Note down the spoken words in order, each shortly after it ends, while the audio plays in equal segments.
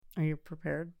Are you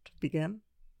prepared to begin?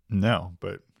 No,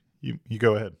 but you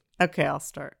go ahead. Okay, I'll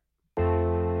start.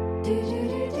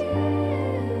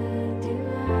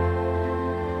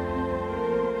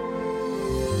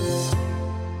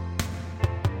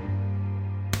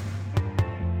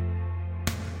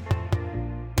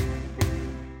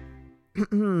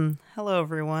 Hello,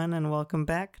 everyone, and welcome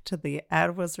back to the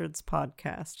Ad Wizards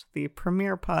podcast, the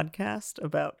premier podcast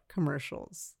about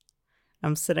commercials.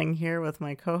 I'm sitting here with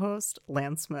my co-host,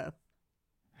 Land Smith.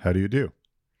 How do you do?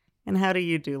 And how do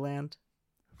you do, Land?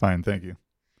 Fine, thank you.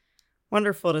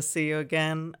 Wonderful to see you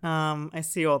again. I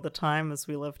see you all the time as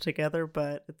we live together,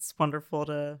 but it's wonderful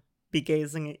to be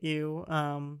gazing at you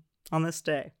on this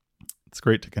day. It's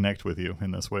great to connect with you in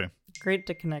this way. Great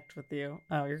to connect with you.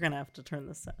 Oh, you're going to have to turn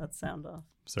that sound off.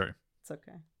 Sorry. It's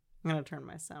okay. I'm going to turn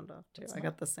my sound off, too. I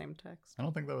got the same text. I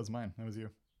don't think that was mine. That was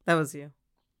you. That was you.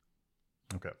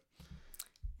 Okay.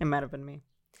 It might have been me.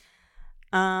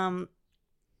 Lan,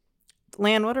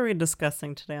 what are we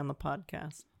discussing today on the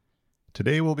podcast?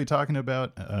 Today we'll be talking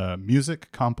about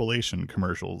music compilation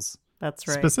commercials. That's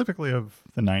right. Specifically of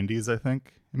the 90s, I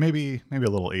think. Maybe a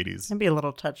little 80s. Maybe a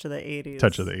little touch of the 80s.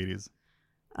 Touch of the 80s.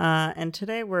 And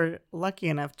today we're lucky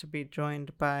enough to be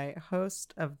joined by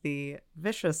host of the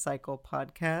Vicious Cycle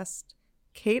podcast,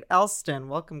 Kate Elston.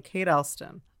 Welcome, Kate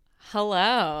Elston.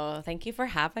 Hello. Thank you for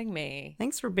having me.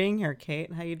 Thanks for being here,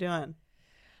 Kate. How you doing?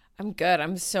 I'm good.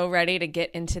 I'm so ready to get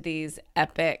into these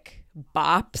epic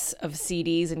bops of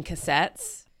CDs and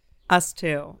cassettes. Us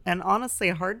too. And honestly,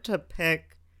 hard to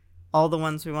pick all the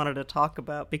ones we wanted to talk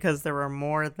about because there were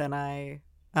more than I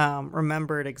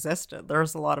remembered existed.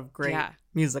 There's a lot of great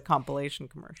music compilation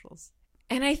commercials.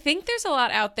 And I think there's a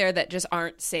lot out there that just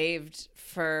aren't saved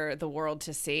for the world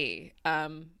to see.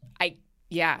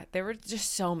 There were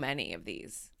just so many of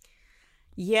these.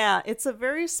 Yeah, it's a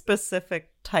very specific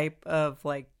type of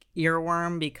like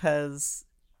earworm because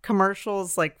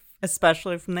commercials, like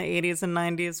especially from the 80s and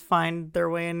 90s, find their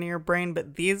way into your brain.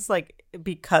 But these, like,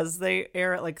 because they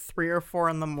air at like 3 or 4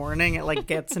 in the morning, it like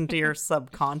gets into your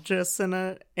subconscious in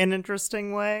an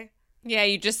interesting way. Yeah,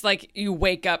 you just like, you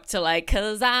wake up to like,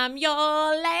 'cause I'm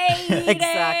your lady.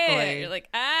 Exactly. You're like,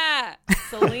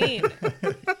 Celine.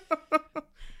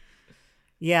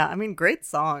 Yeah, I mean, great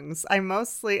songs.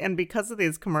 And because of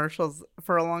these commercials,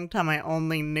 for a long time, I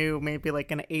only knew maybe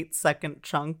like an 8-second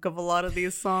chunk of a lot of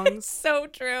these songs. So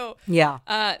true. Yeah.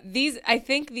 I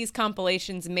think these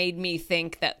compilations made me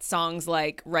think that songs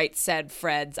like Right Said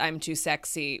Fred's I'm Too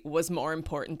Sexy was more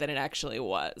important than it actually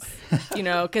was. You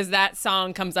know, because that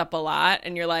song comes up a lot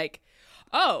and you're like,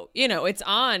 oh, you know, it's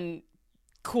on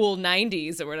Cool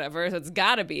 90s or whatever, so it's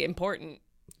got to be important.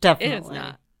 Definitely. It's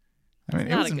not. I mean,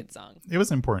 It's not a good song. It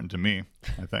was important to me,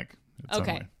 I think.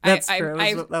 Okay. That's true.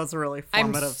 That was a really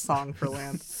formative song for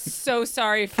Land. So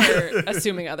sorry for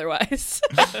assuming otherwise.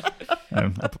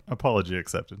 Apology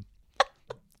accepted.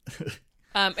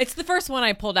 It's the first one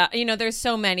I pulled out. You know, there's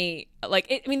so many,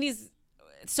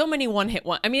 so many one-hit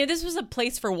one. I mean, this was a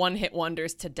place for one-hit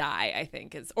wonders to die, I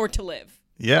think, or to live.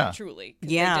 Yeah. Truly.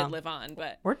 Yeah. They did live on,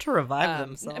 but. Or to revive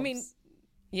themselves. I mean,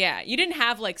 yeah, you didn't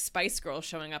have like Spice Girls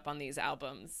showing up on these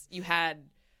albums. You had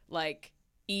like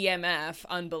EMF,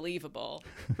 Unbelievable.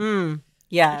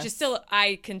 Yeah. Which is still,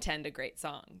 I contend, a great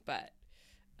song, but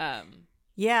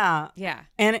yeah.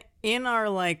 And in our,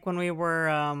 like, when we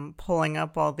were pulling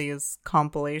up all these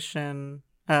compilation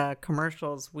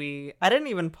commercials, I didn't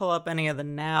even pull up any of the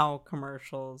Now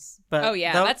commercials. But oh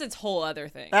yeah, that's its whole other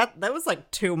thing. That was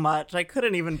like too much. I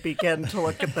couldn't even begin to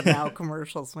look at the Now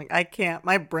commercials. Like,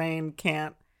 my brain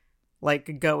can't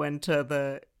like go into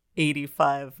the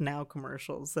 85 Now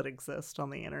commercials that exist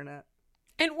on the internet.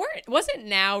 And wasn't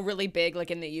Now really big like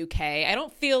in the UK? I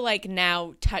don't feel like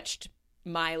Now touched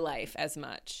my life as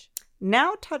much.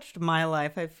 Now touched my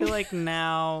life. I feel like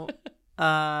Now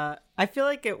I feel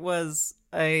like it was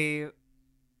a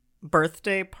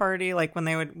birthday party, like when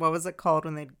they would, what was it called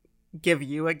when they'd give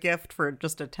you a gift for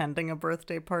just attending a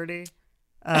birthday party?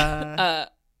 A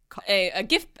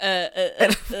gift,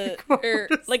 like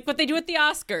what they do at the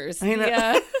Oscars. I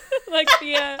know. Like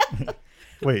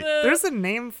Wait, there's a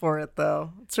name for it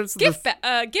though. It's gift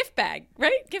bag,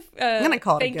 right? I'm gonna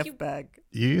call it a gift bag.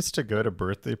 You used to go to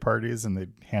birthday parties and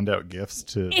they'd hand out gifts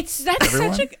to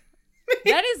everyone?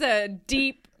 That is a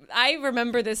deep. I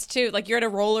remember this too. Like, you're at a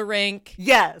roller rink.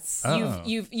 Yes. Oh.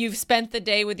 You've spent the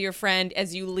day with your friend.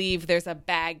 As you leave, there's a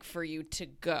bag for you to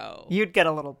go. You'd get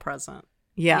a little present.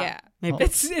 Yeah. Maybe.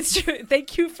 It's true.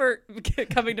 Thank you for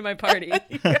coming to my party.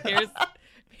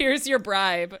 Here's your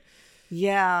bribe.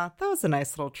 Yeah, that was a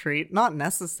nice little treat. Not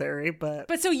necessary,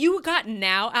 but so you got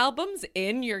Now albums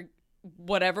in your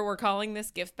whatever we're calling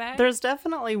this gift bag. There's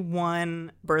definitely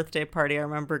one birthday party I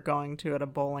remember going to at a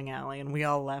bowling alley, and we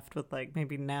all left with like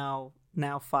maybe now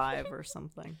 5 or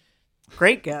something.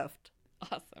 Great gift.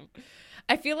 Awesome.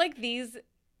 I feel like these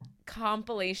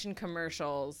compilation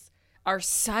commercials are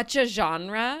such a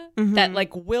genre that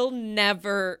like will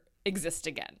never exist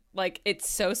again. Like it's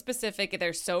so specific,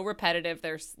 they're so repetitive,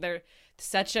 they're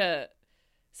such a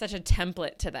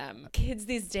template to them. Kids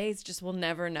these days just will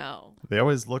never know. They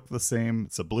always look the same.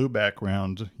 It's a blue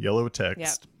background, yellow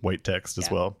text, white text as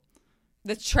well.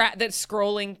 The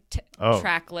scrolling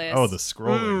track list. Oh, the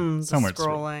scrolling. So much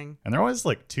scrolling. And they're always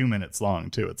like 2 minutes long,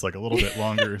 too. It's like a little bit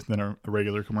longer than a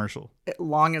regular commercial.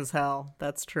 Long as hell.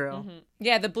 That's true. Mm-hmm.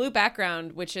 Yeah, the blue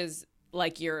background, which is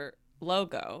like your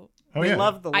logo. Oh, We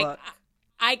love the look.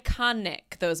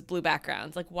 Iconic, those blue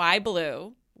backgrounds. Like, why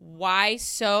blue? Why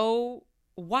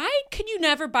could you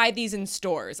never buy these in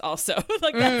stores also?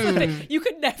 Like, that's the thing. You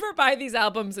could never buy these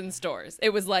albums in stores.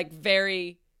 It was like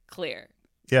very clear.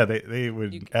 Yeah, they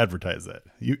would advertise that.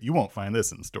 You won't find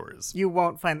this in stores. You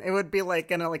won't find it. Would be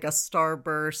like in a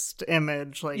starburst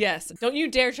image. Like yes, don't you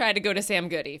dare try to go to Sam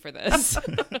Goody for this.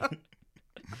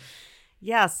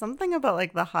 Yeah, something about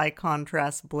like the high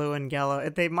contrast blue and yellow.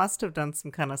 They must have done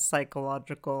some kind of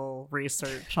psychological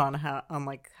research on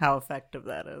how effective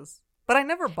that is. But I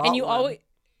never bought. And you one. always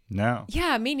No.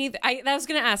 Yeah, me neither. I was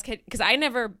gonna ask because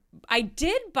I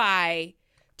did buy.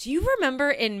 Do you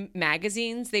remember in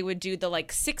magazines they would do the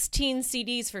like 16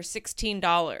 CDs for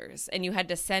 $16 and you had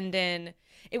to send in,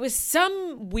 it was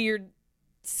some weird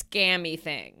scammy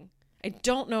thing. I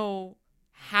don't know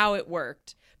how it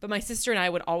worked, but my sister and I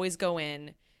would always go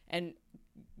in and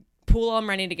pool all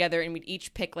money together and we'd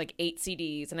each pick like 8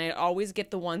 CDs and I'd always get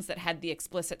the ones that had the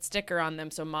explicit sticker on them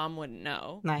so mom wouldn't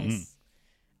know. Nice.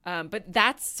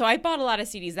 But so I bought a lot of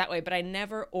CDs that way, but I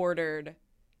never ordered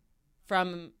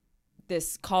from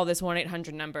call this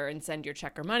 1-800 number and send your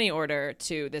check or money order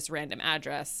to this random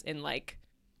address in like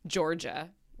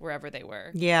Georgia, wherever they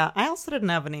were. Yeah, I also didn't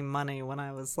have any money when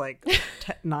I was like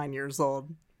 9 years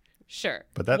old. Sure.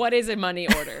 But what is a money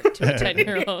order to a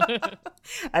 10-year-old?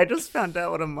 I just found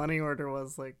out what a money order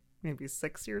was like maybe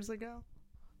 6 years ago.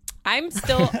 I'm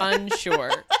still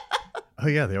unsure. Oh,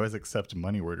 yeah, they always accept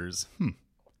money orders.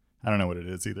 I don't know what it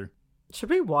is either. Should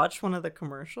we watch one of the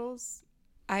commercials?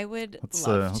 I would Let's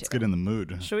love to. get in the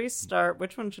mood. Should we start?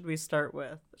 Which one should we start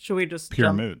with? Should we just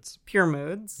Pure Moods. Pure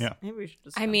Moods? Yeah. Maybe we should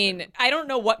just. I mean, I don't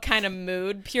know what kind of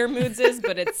mood Pure Moods is,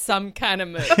 but it's some kind of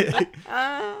mood.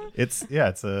 It's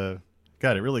a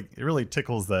God. It really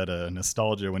tickles that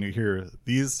nostalgia when you hear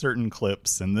these certain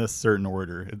clips in this certain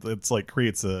order. It's like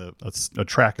creates a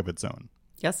track of its own.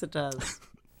 Yes, it does.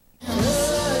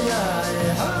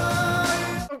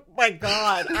 Oh my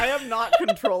God, I am not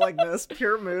controlling this.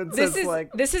 Pure Moods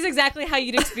This is exactly how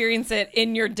you'd experience it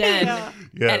in your den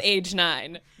Yes. at age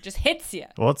 9. Just hits you.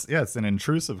 Well, it's an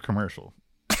intrusive commercial.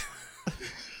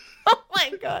 Oh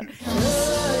my God.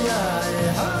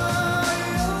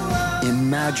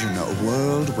 Imagine a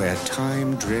world where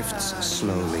time drifts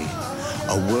slowly.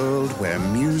 A world where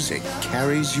music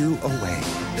carries you away.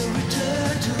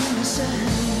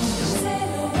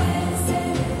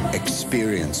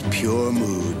 Experience Pure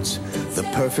Moods, the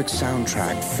perfect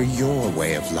soundtrack for your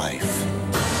way of life.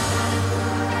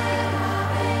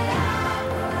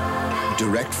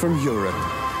 Direct from Europe,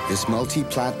 this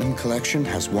multi-platinum collection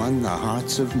has won the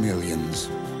hearts of millions.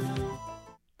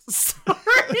 Sorry.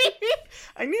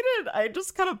 I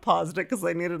just kind of paused it because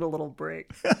I needed a little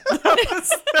break.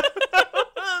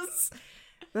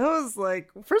 That was like,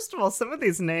 first of all, some of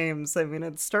these names, I mean,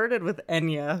 it started with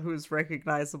Enya, who's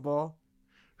recognizable.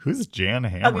 Who's Jan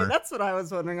Hammer? I mean, that's what I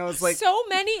was wondering. I was like, so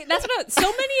many of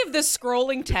the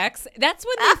scrolling text, that's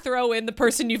when they throw in the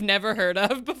person you've never heard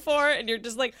of before, and you're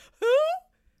just like, who?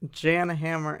 Jan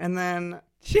Hammer. And then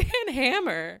Jan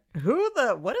Hammer.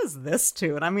 What is this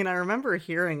to? And I mean, I remember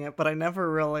hearing it, but I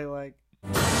never really like.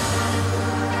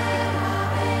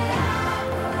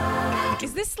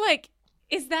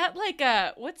 Is that like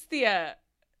what's the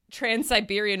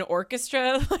Trans-Siberian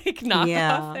Orchestra like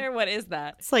knockoff there? What is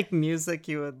that? It's like music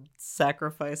you would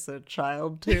sacrifice a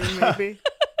child to, maybe.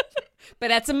 But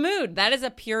that's a mood. That is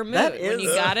a pure mood. That when is.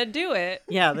 you gotta do it.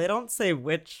 Yeah, they don't say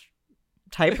which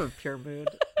type of pure mood.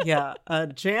 Yeah,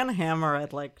 Jan Hammer.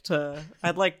 I'd like to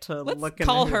Let's look into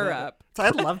call who her that- up.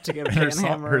 I'd love to give Jan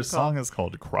Hammer her a call. song is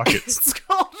called Crockett's. It's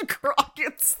called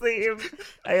Crockett's Theme.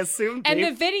 I assume. And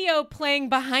the Dave- video playing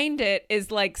behind it is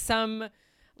like some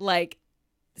like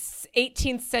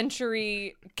 18th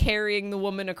century carrying the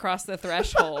woman across the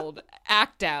threshold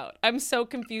act out. I'm so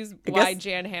confused why guess-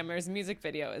 Jan Hammer's music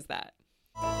video is that.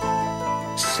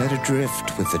 set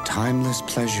adrift with the timeless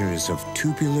pleasures of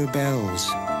Tubular Bells.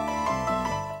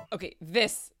 Okay,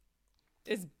 this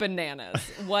is bananas.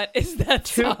 What is that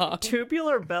song?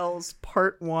 Tubular Bells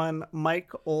Part 1,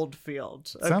 Mike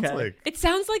Oldfield. Okay. Sounds like It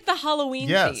sounds like the Halloween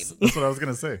yes. theme. That's what I was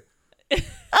gonna say.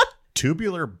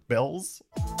 Tubular Bells.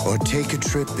 Or take a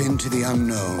trip into the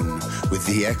unknown with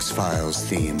the X-Files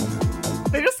theme.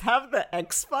 They just have the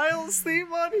X-Files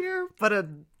theme on here, but a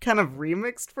kind of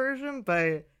remixed version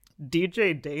by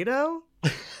DJ Dado.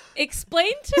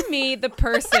 Explain to me the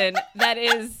person that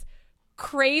is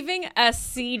craving a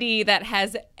CD that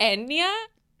has Enya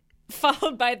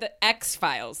followed by the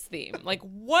X-Files theme. Like,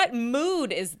 what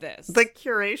mood is this? The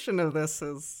curation of this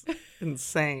is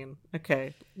insane.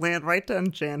 Okay, Lan, write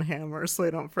down Jan Hammer so I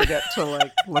don't forget to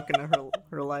like look into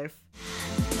her life.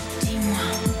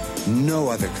 No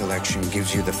other collection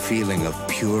gives you the feeling of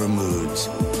pure moods.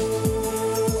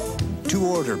 To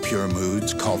order Pure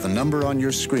Moods, call the number on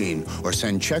your screen or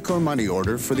send check or money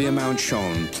order for the amount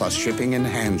shown, plus shipping and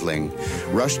handling.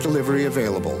 Rush delivery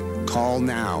available. Call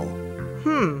now.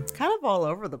 It's kind of all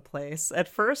over the place. At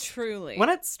first, Truly. when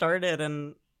it started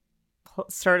and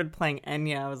started playing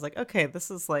Enya, I was like, okay,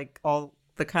 this is like all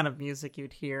the kind of music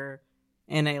you'd hear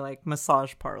in a like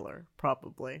massage parlor,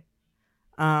 probably.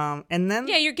 And then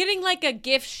Yeah, you're getting like a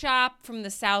gift shop from the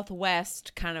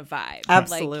Southwest kind of vibe. Like,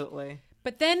 absolutely.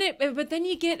 but then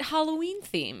you get Halloween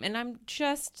theme, and I'm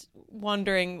just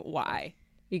wondering why.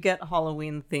 You get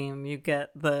Halloween theme. You get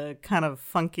the kind of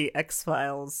funky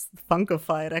X-Files,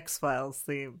 funkified X-Files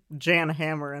theme. Jan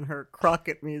Hammer and her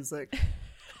Crockett music.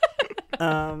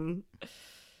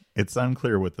 It's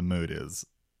unclear what the mood is.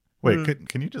 Wait,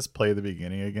 can you just play the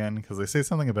beginning again? Because they say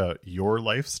something about your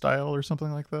lifestyle or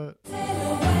something like that.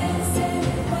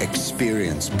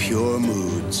 Experience Pure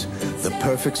Moods, the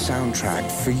perfect soundtrack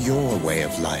for your way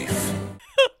of life.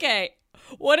 Okay,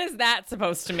 what is that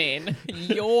supposed to mean?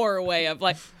 Your way of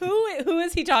life. Who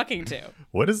is he talking to?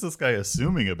 What is this guy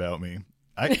assuming about me?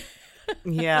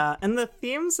 Yeah, and the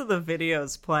themes of the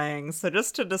videos playing. So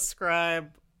just to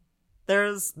describe,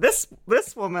 there's this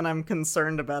woman I'm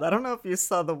concerned about. I don't know if you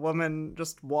saw the woman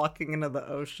just walking into the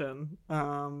ocean.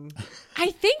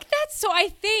 I think that's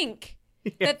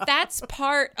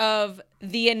part of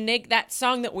the that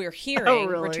song that we're hearing, Oh,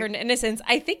 really? Return to Innocence.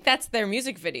 I think that's their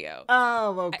music video.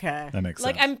 Oh, okay. That makes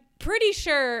Like, sense. I'm pretty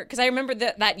sure, because I remember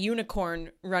that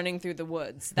unicorn running through the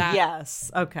woods. That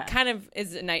Yes, okay. kind of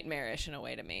is nightmarish in a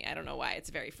way to me. I don't know why. It's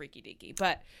very freaky deaky.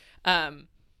 But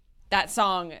that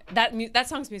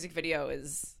song's music video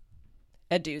is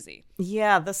a doozy.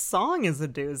 Yeah, the song is a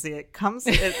doozy.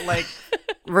 It like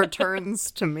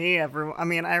returns to me I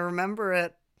remember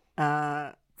it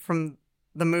from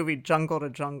the movie Jungle to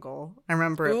Jungle. I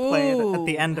remember it played at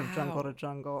the end of Jungle to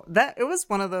Jungle. It was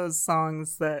one of those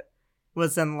songs that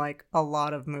was in like a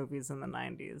lot of movies in the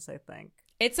 90s, I think.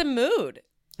 It's a mood.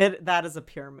 That is a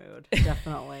pure mood,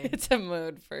 definitely. It's a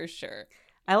mood for sure.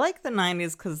 I like the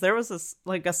 90s because there was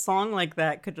a song like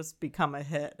that could just become a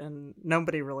hit and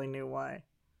nobody really knew why.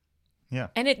 Yeah.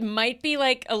 And it might be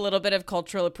like a little bit of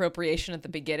cultural appropriation at the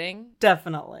beginning.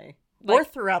 Definitely. Or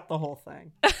throughout the whole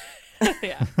thing.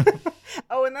 Yeah.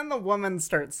 Oh, and then the woman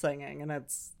starts singing, and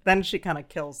then she kind of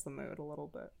kills the mood a little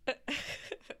bit.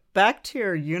 Back to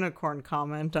your unicorn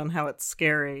comment on how it's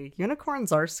scary.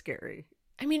 Unicorns are scary.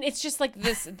 I mean, it's just like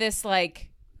this like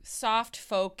soft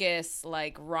focus,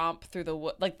 like romp through the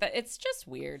wood, like that. It's just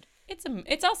weird.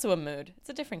 It's also a mood. It's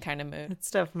a different kind of mood.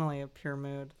 It's definitely a pure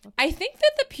mood. I think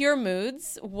that the Pure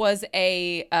Moods was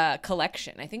a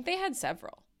collection. I think they had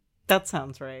several. That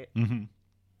sounds right. Mm-hmm.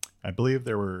 I believe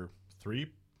there were three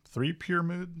Pure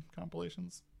Mood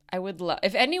compilations. I would love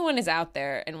if anyone is out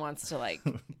there and wants to like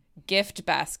gift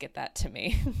basket that to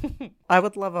me. I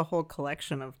would love a whole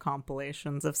collection of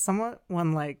compilations. If someone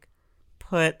like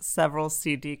put several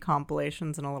CD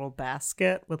compilations in a little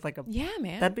basket with like Yeah,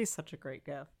 man. that'd be such a great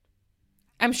gift.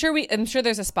 I'm sure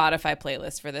there's a Spotify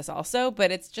playlist for this also,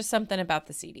 but it's just something about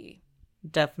the CD.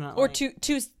 Definitely. Or two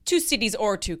CDs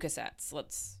or two cassettes.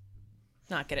 Let's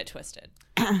not get it twisted.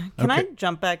 Can I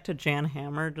jump back to Jan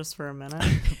Hammer just for a minute?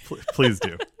 Please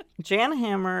do. Jan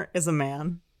Hammer is a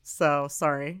man, so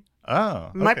sorry. Oh,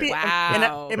 okay. Might be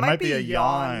Wow. it might be a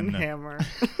yawn hammer.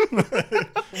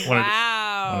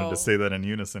 Wow. Wanted to say that in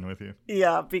unison with you.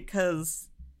 Yeah, because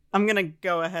I'm gonna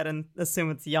go ahead and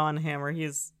assume it's Jan Hammer.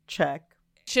 He's Czech.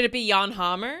 Should it be Jan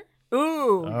Hammer?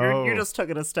 Ooh, Oh. you just took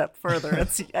it a step further.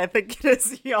 I think it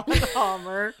is Jan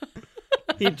Hammer.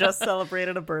 He just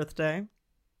celebrated a birthday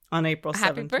on April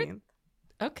Happy 17th.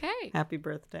 Okay. Happy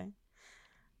birthday.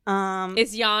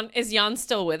 Is Jan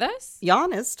still with us?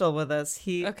 Jan is still with us.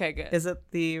 He Okay, good. is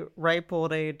at the ripe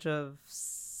old age of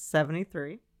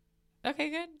 73. Okay,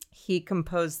 good. He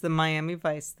composed the Miami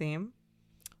Vice theme.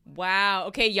 Wow.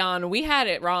 Okay, Jan, we had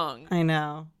it wrong. I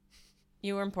know.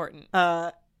 You were important.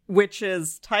 Which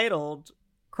is titled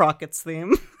Crockett's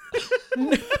theme.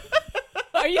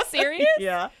 Are you serious?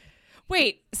 Yeah.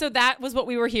 Wait, so that was what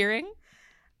we were hearing?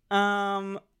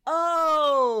 Oh,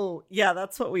 yeah,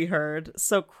 that's what we heard.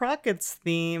 So Crockett's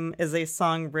theme is a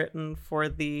song written for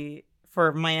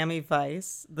Miami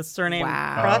Vice. The surname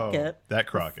Crockett, that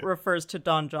Crockett, refers to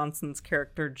Don Johnson's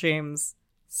character James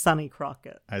Sonny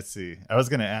Crockett. I see. I was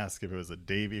going to ask if it was a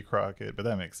Davy Crockett, but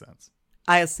that makes sense.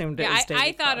 I assumed it was Davy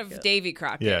I thought Crockett. of Davy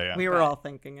Crockett. Yeah. We were all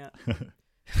thinking it.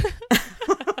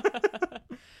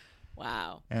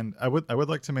 Wow. And I would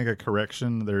like to make a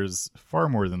correction. There's far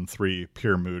more than 3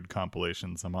 Pure Mood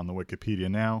compilations. I'm on the Wikipedia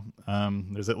now.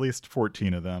 There's at least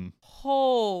 14 of them.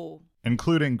 Oh.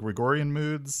 Including Gregorian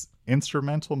moods,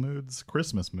 instrumental moods,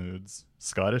 Christmas moods,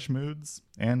 Scottish moods,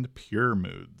 and pure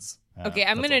moods. Okay,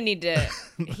 I'm going to need to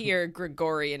hear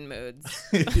Gregorian moods.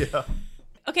 Yeah.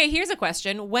 Okay, here's a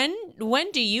question. When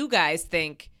do you guys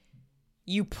think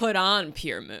you put on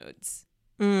pure moods?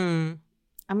 I'm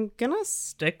gonna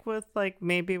stick with like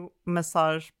maybe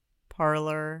Massage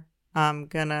Parlor. I'm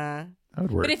gonna. That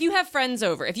would work. But if you have friends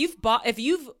over, you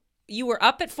were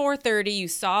up at 4:30, you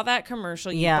saw that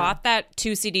commercial, you bought that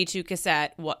 2 CD, 2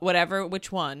 cassette, whatever, which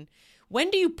one?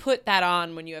 When do you put that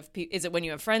on? When you have is it when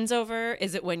you have friends over?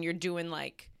 Is it when you're doing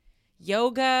like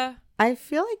yoga? I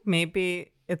feel like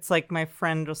maybe it's like my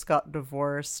friend just got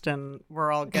divorced and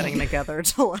we're all getting together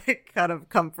to like kind of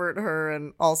comfort her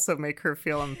and also make her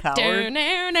feel empowered.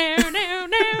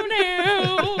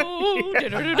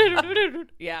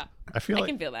 Yeah. I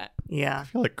can feel that. Yeah. I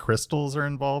feel like crystals are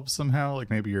involved somehow. Like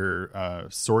maybe you're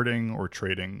sorting or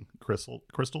trading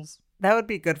crystals. That would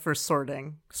be good for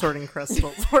sorting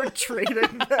crystals or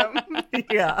trading them.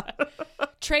 Yeah.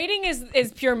 Trading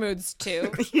is pure moods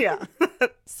too. Yeah.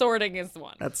 Sorting is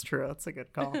one. That's true. That's a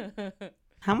good call.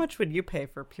 How much would you pay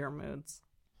for Pure Moods?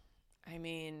 I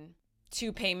mean,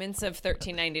 2 payments of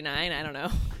 $13.99. I don't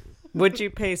know. Would you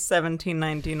pay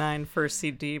 $17.99 for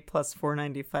CD plus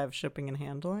 $4.95 shipping and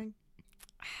handling?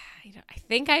 I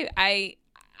think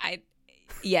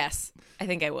yes, I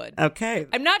think I would. Okay.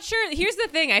 I'm not sure. Here's the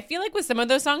thing. I feel like with some of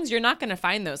those songs, you're not going to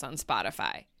find those on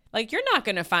Spotify. Like, you're not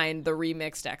going to find the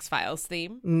remixed X-Files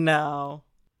theme. No,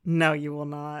 you will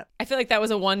not. I feel like that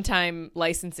was a one-time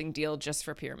licensing deal just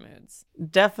for Pure Moods.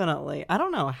 Definitely. I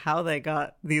don't know how they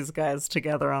got these guys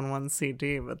together on one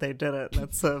CD, but they did it.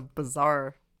 That's a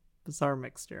bizarre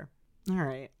mixture. All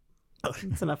right.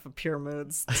 That's enough of Pure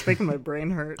Moods. It's making my brain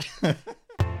hurt.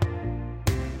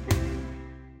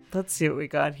 Let's see what we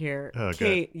got here. Okay.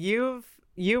 Kate, you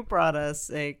brought us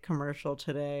a commercial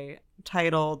today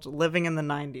titled Living in the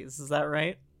 90s. Is that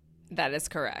right? That is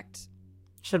correct.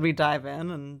 Should we dive in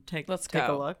and take a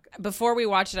look? Before we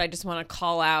watch it, I just want to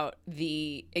call out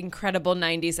the incredible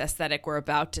 90s aesthetic we're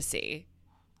about to see.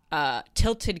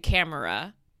 Tilted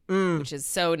camera, which is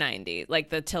so 90s. Like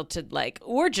the tilted, like,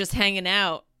 we're just hanging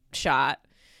out shot.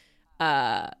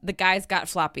 The guy's got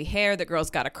floppy hair. The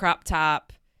girl's got a crop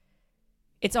top.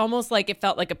 It's almost like it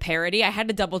felt like a parody. I had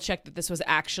to double check that this was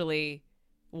actually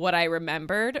what I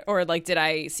remembered, or like, did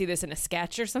I see this in a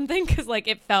sketch or something? Because like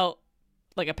it felt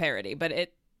like a parody, but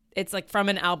it's like from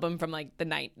an album from like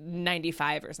the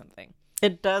 95 or something.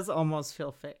 It does almost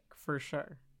feel fake, for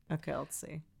sure. Okay, let's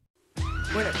see.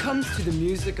 When it comes to the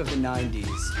music of the 90s,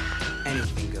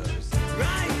 anything goes.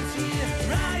 Right here,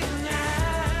 right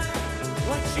now,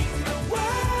 watching the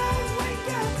world wake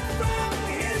up from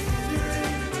history.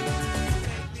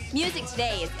 Music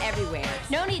today is everywhere.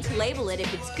 No need to label it.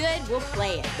 If it's good, we'll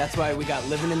play it. That's why we got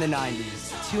Living in the 90s.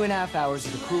 2.5 hours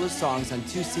of the coolest songs on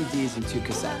 2 CDs and 2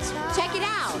 cassettes. Check it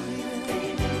out.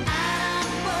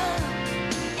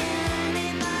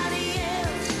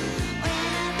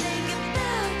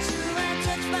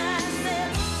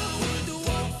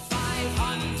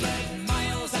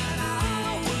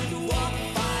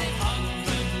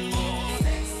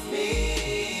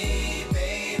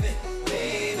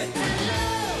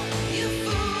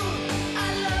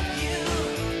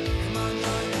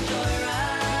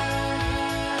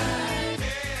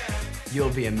 You'll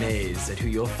be amazed at who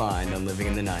you'll find on Living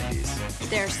in the 90s.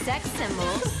 They're sex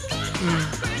symbols.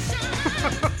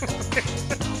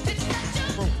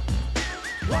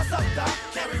 What's up, Doc?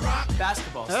 Can we rock?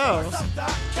 Basketball stars. What's up,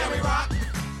 Doc? Can we rock?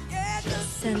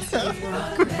 Sensitive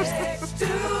rock.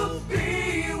 To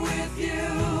be with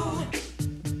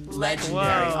you.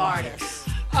 Legendary artists.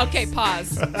 Okay,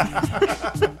 pause.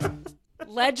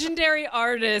 Legendary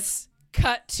artists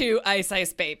cut to Ice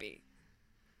Ice Baby.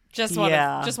 Just want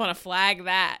to flag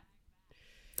that.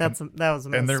 that was a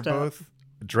And they're misstep. both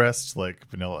dressed like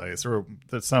Vanilla Ice, or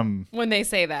there's some. When they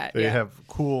say that, They yeah. have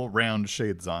cool round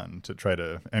shades on to try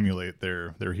to emulate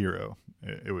their hero.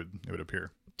 It would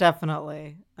appear.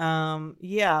 Definitely.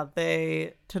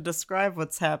 To describe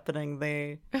what's happening,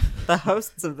 the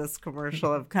hosts of this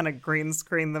commercial have kind of green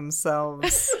screened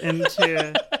themselves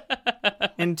into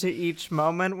each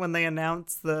moment when they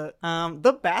announce the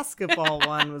basketball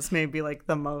one was maybe like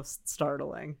the most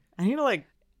startling. I need to like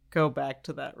go back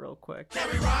to that real quick.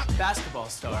 Basketball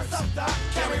stars.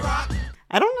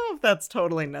 I don't know if that's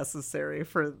totally necessary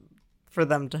for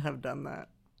them to have done that.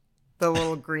 The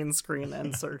little green screen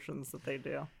insertions that they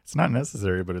do. It's not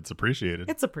necessary, but it's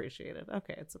appreciated. It's appreciated.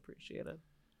 Okay, it's appreciated.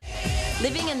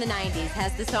 Living in the 90s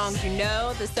has the songs you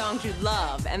know, the songs you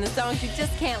love, and the songs you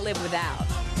just can't live without.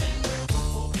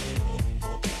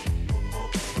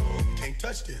 Can't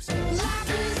touch this.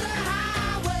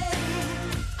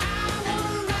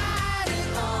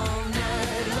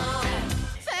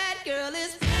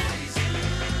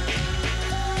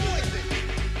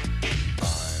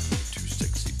 Too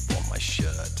sexy for my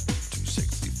shirt. Too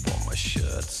sexy for my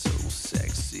shirt. So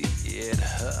sexy it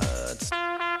hurts.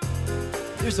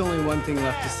 There's only one thing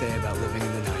left to say about living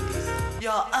in the 90s.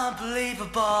 You're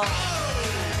unbelievable.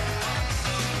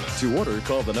 To order,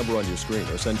 call the number on your screen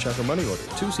or send check or money order.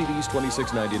 2 CDs,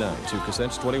 $26.99. 2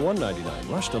 cassettes, $21.99.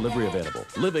 Rush delivery available.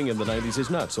 Living in the 90s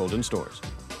is not sold in stores.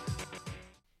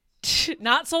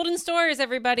 Not sold in stores,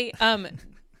 everybody.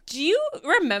 Do you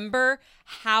remember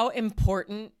how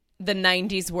important the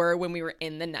 90s were when we were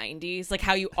in the 90s? Like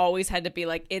how you always had to be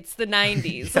like, it's the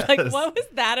 90s. Yes. Like what was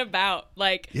that about?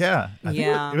 Like Yeah. I think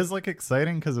Yeah. it was like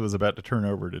exciting because it was about to turn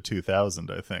over to 2000,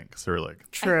 I think. So we're like,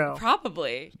 True.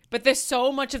 probably. But there's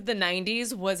so much of the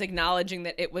 90s was acknowledging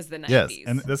that it was the 90s. yes.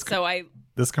 And this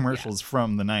commercial is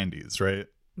from the 90s, right?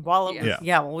 While it was,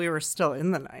 Yeah. well, we were still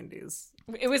in the 90s.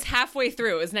 it was halfway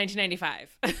through. It was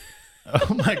 1995.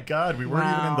 Oh my God. We weren't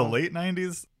even in the Wow. late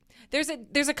 90s. There's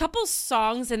a couple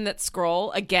songs in that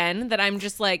scroll again that I'm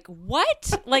just like,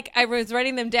 what? Like I was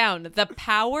writing them down. The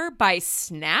Power by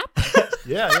Snap.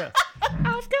 Yeah. I've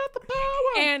got the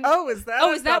power. And Is that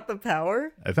Oh, is that- the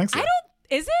power? I think so.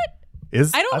 is it?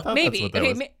 Is I don't. thought Maybe. That's what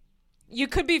that was. You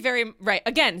could be very right.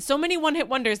 Again, so many one-hit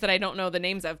wonders that I don't know the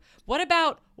names of. What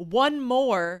about One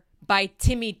More by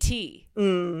Timmy T?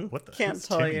 What the Can't who's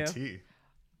tell Timmy you. T?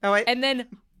 Oh, wait. And then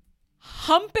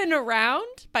Humpin'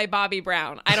 Around by Bobby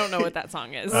Brown. I don't know what that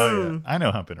song is. Oh yeah, I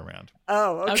know Humping Around.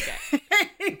 Oh, okay. Okay.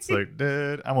 It's like,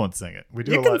 dude, I won't sing it. We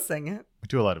do You a can lot. sing it. We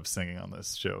do a lot of singing on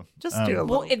this show. Just do a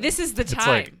Well, little. this is the It's time.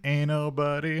 like, ain't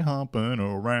nobody humping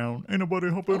around. Ain't nobody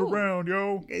humping Oh. around,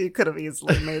 yo. You could have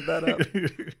easily made that up.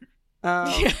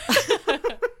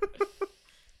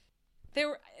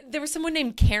 There was someone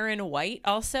named Karen White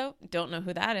also. Don't know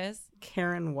who that is.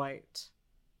 Karen White.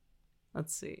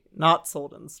 Let's see. Not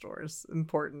sold in stores.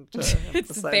 Important to It's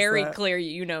emphasize very that. clear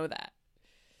you know that.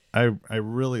 I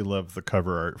really love the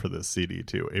cover art for this CD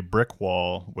too. A brick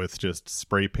wall with just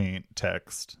spray paint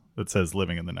text that says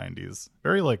 "Living in the 90s."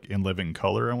 Very like in living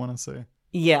color, I want to say.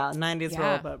 Yeah, 90s were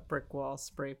all Yeah. about brick wall,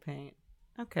 spray paint.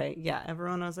 Okay, yeah,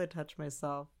 everyone knows I touch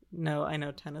myself. No, I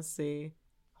know Tennessee.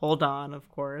 Hold on, of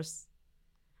course.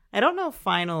 I don't know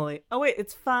finally. Oh, wait,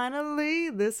 it's finally.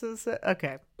 This is it.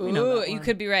 Okay. We know Ooh, that you one.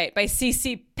 could be right. By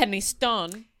C.C.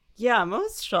 Pennystone. Yeah, I'm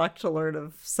most shocked to learn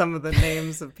of some of the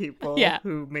names of people Yeah.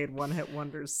 who made one-hit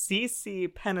wonders. C.C.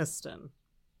 Peniston.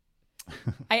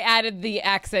 I added the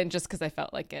accent just because I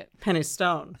felt like it. Penny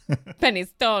Stone.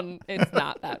 Pennystone. It's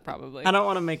not that probably. I don't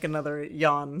want to make another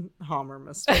Jan Hammer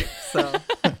mistake, so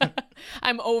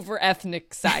I'm over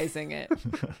ethnicizing it.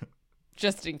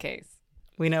 Just in case.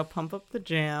 we know Pump Up the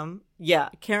Jam. Yeah,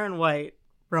 Karen White,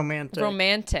 Romantic.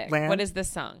 Romantic. Land. What is this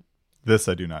song? This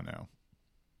I do not know.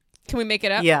 Can we make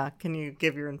it up? Yeah, can you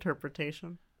give your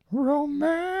interpretation?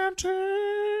 Romantic.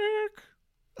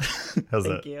 How's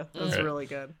Thank that? you. That was Okay. really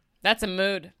good. That's a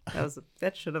mood.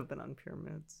 That should have been on Pure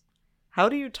Moods. How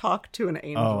do you talk to an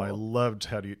angel? Oh, I loved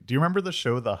how do you remember the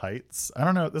show The Heights? I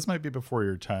don't know. This might be before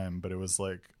your time, but it was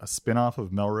like a spin-off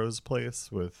of Melrose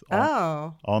Place with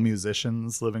all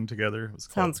musicians living together. It was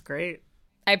called Sounds great.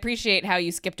 I appreciate how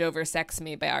you skipped over Sex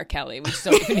Me by R. Kelly. We just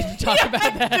don't even need to talk about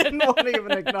I that. didn't want to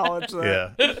even acknowledge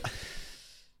that.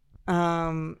 Yeah.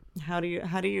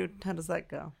 How does that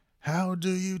go? How do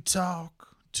you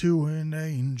talk to an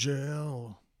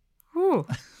angel? Whew.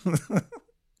 I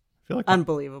feel like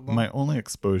Unbelievable. my only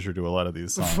exposure to a lot of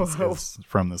these songs Whoa. is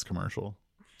from this commercial.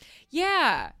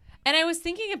 Yeah. And I was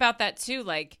thinking about that too,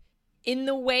 like in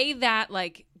the way that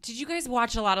like did you guys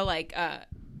watch a lot of like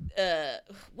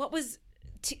what was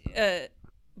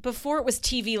before it was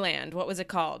TV Land, what was it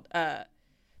called?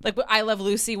 Like I Love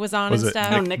Lucy was on Was and it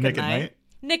stuff. Nick at Night?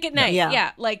 Nick at Night. Yeah.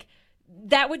 Yeah. Like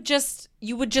that would just,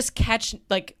 you would just catch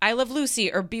like I Love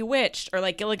Lucy or Bewitched or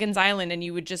like Gilligan's Island. And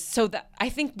you would just, so that I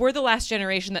think we're the last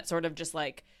generation that sort of just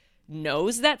like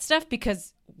knows that stuff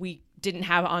because we didn't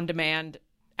have on demand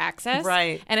access.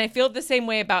 Right. And I feel the same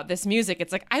way about this music.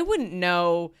 It's like, I wouldn't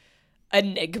know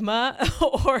Enigma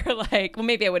or like, well,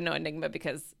 maybe I wouldn't know Enigma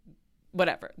because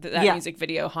whatever, that music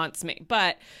video haunts me.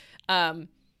 But, I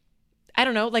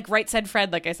don't know, like Right Said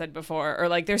Fred, like I said before, or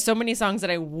like there's so many songs that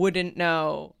I wouldn't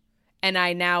know. And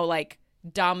I now like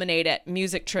dominate at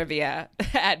music trivia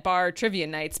at bar trivia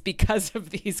nights because of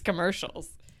these commercials.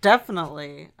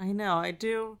 Definitely. I know. I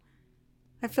do.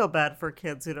 I feel bad for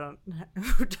kids who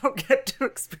don't get to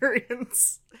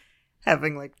experience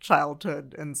having like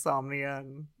childhood insomnia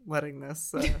and letting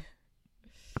this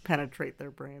penetrate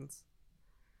their brains.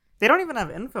 They don't even have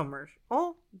infomercials.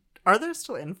 Oh, are there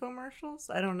still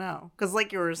infomercials? I don't know. Because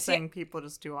like you were saying, people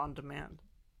just do on demand.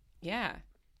 Yeah.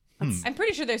 I'm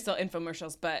pretty sure there's still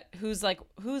infomercials, but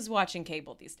who's watching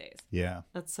cable these days? Yeah.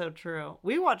 That's so true.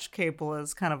 We watch cable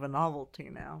as kind of a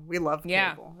novelty now. We love cable.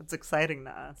 Yeah. It's exciting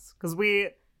to us. Because we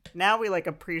like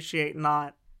appreciate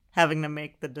not having to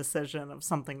make the decision of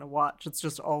something to watch. It's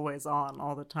just always on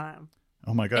all the time.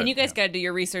 Oh my God. And you guys got to do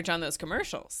your research on those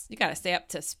commercials. You got to stay up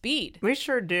to speed. We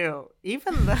sure do.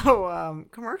 Even though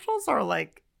commercials are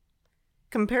like,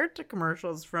 compared to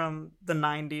commercials from the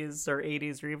 90s or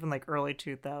 80s or even like early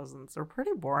 2000s, they're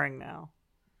pretty boring now.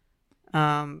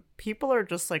 People are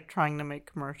just like trying to make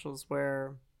commercials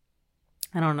where,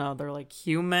 I don't know, they're like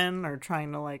human or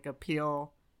trying to like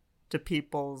appeal to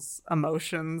people's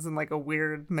emotions in like a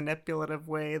weird manipulative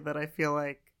way that I feel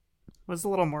like was a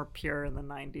little more pure in the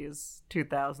 90s,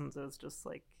 2000s. It was just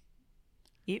like,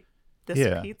 eat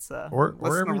this pizza, or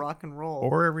listen to rock and roll.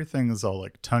 Or everything's all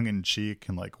like tongue-in-cheek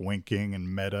and like winking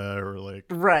and meta or like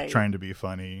trying to be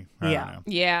funny. I don't know.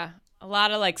 Yeah. A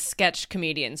lot of like sketch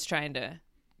comedians trying to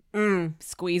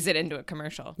squeeze it into a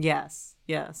commercial. Yes.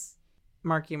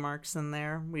 Marky Mark's in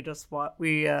there. We just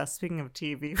speaking of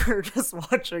TV, we were just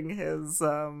watching his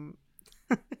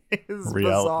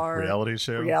bizarre reality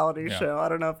show. Show. I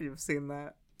don't know if you've seen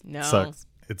that. No. Sucks.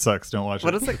 It sucks. Don't watch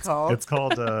What it. is it called? It's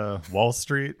called Wall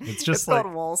Street. It's just it's like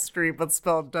called Wall Street, but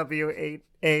spelled WAHL.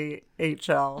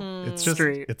 it's just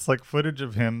Street. It's like footage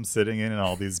of him sitting in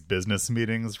all these business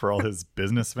meetings for all his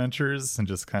business ventures and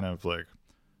just kind of like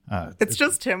it's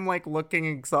just him like looking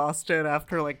exhausted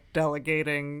after like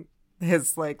delegating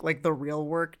his like the real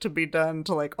work to be done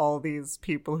to like all these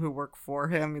people who work for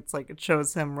him. It's like it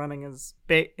shows him running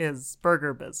his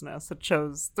burger business. It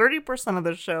shows 30% of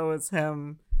the show is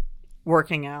him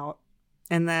working out,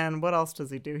 and then what else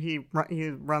does he do? He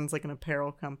runs like an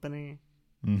apparel company.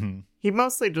 Mm-hmm. He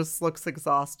mostly just looks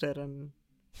exhausted, and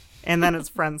then his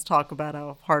friends talk about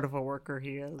how hard of a worker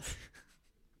he is.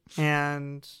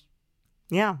 And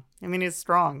yeah, I mean, he's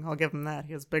strong. I'll give him that.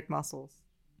 He has big muscles.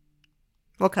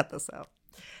 We'll cut this out.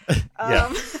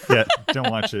 Yeah, don't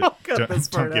watch it.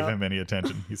 Don't give him any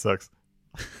attention. He sucks.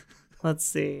 Let's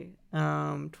see.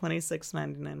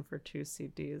 $26.99 for 2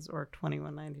 CDs or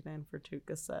 $21.99 for 2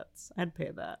 cassettes. I'd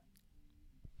pay that.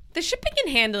 The shipping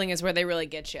and handling is where they really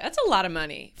get you. That's a lot of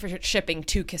money for shipping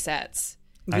 2 cassettes.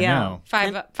 I know.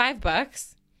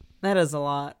 $5. That is a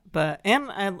lot, but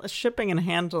shipping and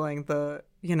handling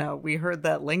we heard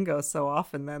that lingo so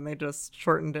often. Then they just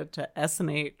shortened it to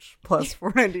S&H plus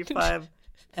 $4.95.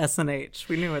 S&H.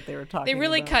 We knew what they were talking about. They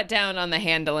really cut down on the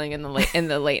handling in the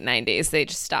late 90s. They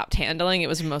just stopped handling. It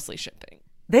was mostly shipping.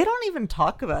 They don't even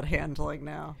talk about handling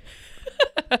now.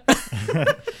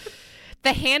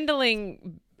 The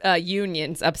handling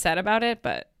union's upset about it,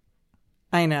 but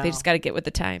I know they just got to get with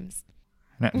the times.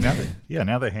 Now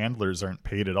the handlers aren't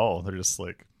paid at all. They're just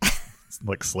like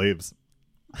slaves.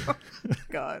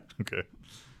 God. Okay.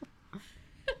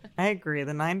 I agree.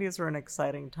 The 90s were an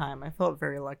exciting time. I felt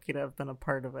very lucky to have been a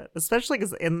part of it, especially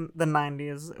because in the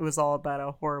 90s, it was all about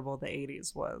how horrible the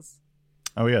 80s was.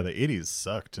 Oh, yeah. The 80s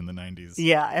sucked in the 90s.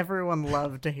 Yeah. Everyone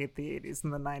loved to hate the 80s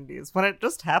and the 90s when it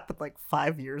just happened like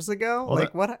 5 years ago. Well,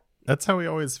 what? That's how we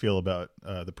always feel about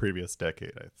the previous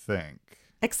decade, I think.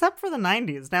 Except for the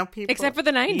 90s. Now people... Except for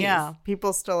the 90s. Yeah.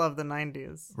 People still love the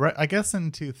 90s. Right. I guess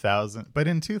in 2000. But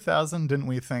in 2000, didn't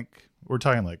we think... We're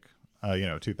talking like,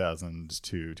 2000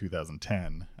 to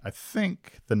 2010. I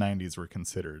think the 90s were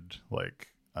considered like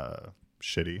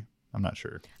shitty. I'm not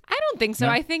sure. I don't think so.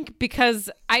 No? I think because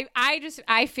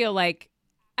I feel like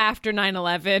after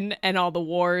 9/11 and all the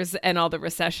wars and all the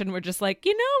recession, we're just like,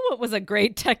 what was a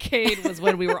great decade was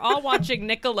when we were all watching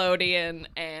Nickelodeon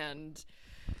and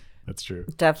That's true.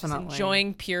 Definitely. Just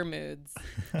enjoying Pure Moods.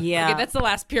 Yeah. Okay, that's the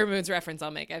last Pure Moods reference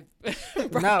I'll make. I've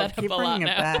brought No, that keep up a lot bringing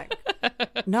it now.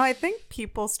 back. No, I think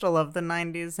people still love the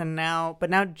 90s but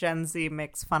now Gen Z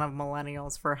makes fun of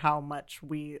millennials for how much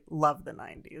we love the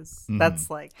 90s. That's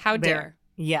like How dare.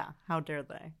 Yeah, how dare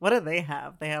they? What do they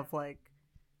have? They have like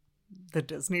the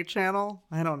Disney Channel?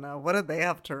 I don't know. What do they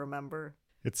have to remember?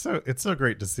 It's so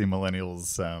great to see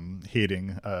millennials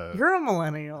hating. You're a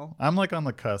millennial. I'm like on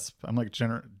the cusp. I'm like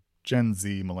Gen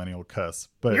Z millennial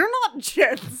cusp, but You're not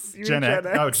Gen Z. You're Gen X.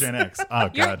 Oh, Gen X. Oh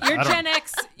God. You're I don't- Gen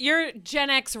X. You're Gen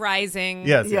X rising.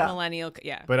 Yes, Yeah. Millennial.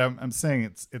 Yeah. But I'm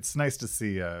saying it's nice to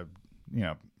see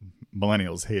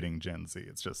millennials hating Gen Z.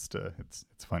 It's just it's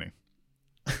funny.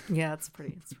 Yeah, it's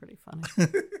pretty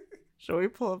funny. Shall we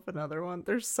pull up another one?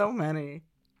 There's so many.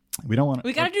 We don't want.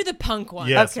 We got to do the punk one.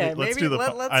 Yes, Okay, let's maybe do the.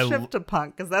 let's shift to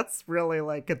punk because that's really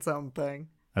like its own thing.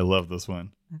 I love this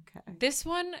one. Okay. This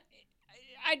one,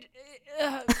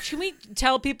 should we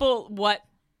tell people what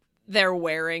they're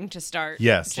wearing to start?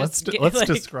 Yes, Just let's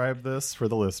describe this for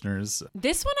the listeners.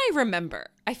 This one I remember.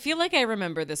 I feel like I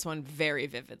remember this one very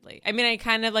vividly. I mean, I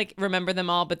kind of like remember them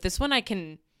all, but this one I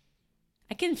can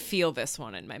feel this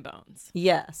one in my bones.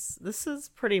 Yes, this is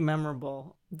pretty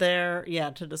memorable.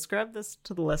 To describe this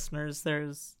to the listeners,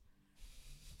 there's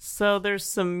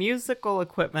some musical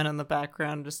equipment in the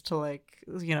background just to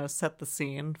set the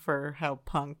scene for how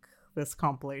punk this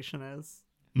compilation is.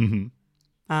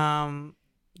 Mm-hmm.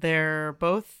 They're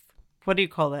both, what do you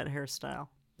call that hairstyle?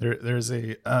 There's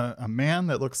a man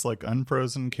that looks like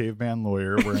unfrozen caveman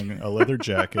lawyer wearing a leather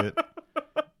jacket.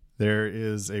 There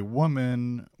is a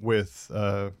woman with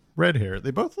red hair.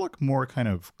 They both look more kind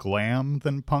of glam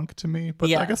than punk to me,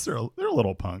 but I guess they're a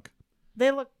little punk.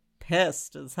 They look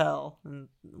pissed as hell, and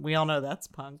we all know that's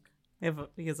punk.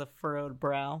 He has a furrowed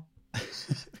brow.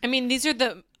 I mean, these are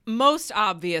the most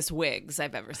obvious wigs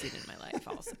I've ever seen in my life.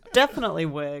 Also, definitely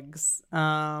wigs.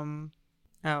 I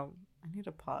need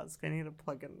to pause. I need to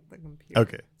plug in the computer.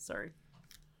 Okay, sorry.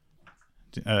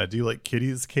 Do you like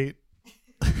kitties, Kate?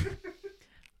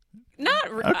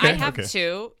 Not. Okay, I have okay.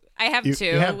 two. I have two.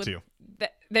 You have two.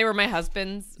 They were my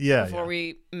husband's before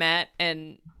we met,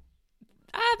 and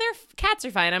their cats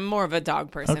are fine. I'm more of a dog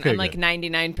person. Okay, I'm like good.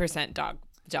 99%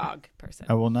 dog person.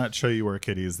 I will not show you our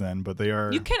kitties then, but they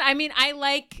are. You can. I mean, I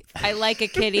like a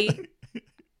kitty.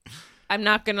 I'm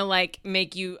not gonna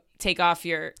make you take off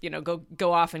your,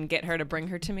 go off and get her to bring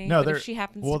her to me. No, but if she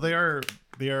happens. Well, to...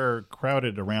 they are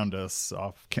crowded around us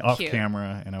off Cute.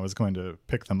 camera, and I was going to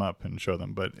pick them up and show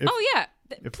them, but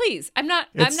please, I'm not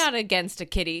against a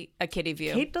kitty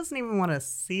view. Kate doesn't even want to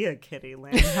see a kitty,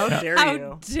 Lynn. How dare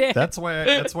you? That's why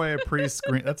I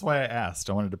pre-screen. That's why I asked.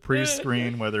 I wanted to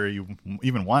pre-screen whether you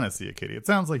even want to see a kitty. It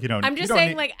sounds like you don't. I'm just you don't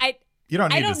saying, need, you don't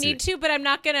need I don't to see need it. to, but I'm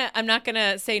not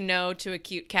gonna say no to a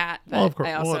cute cat. But Well, of course.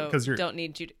 I Well, also 'cause you're- don't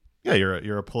need you to. Yeah,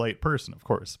 you're a polite person, of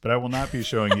course, but I will not be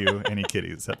showing you any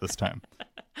kitties at this time.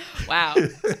 Wow,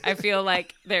 I feel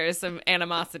like there is some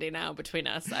animosity now between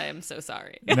us. I am so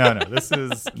sorry. No, this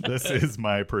is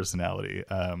my personality.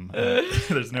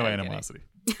 There's no animosity.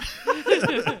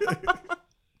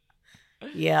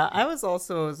 Yeah, I was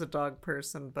also a dog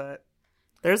person, but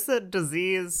there's a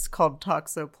disease called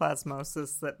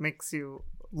toxoplasmosis that makes you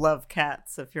love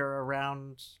cats if you're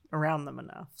around them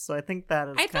enough. So I think that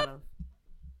is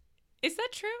Is that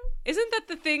true? Isn't that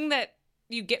the thing that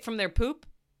you get from their poop?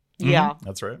 Yeah,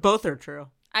 That's right. both are true.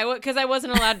 Because I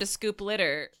wasn't allowed to scoop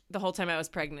litter the whole time I was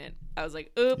pregnant. I was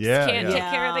like, oops, Yeah, can't yeah. take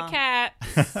care of the cat.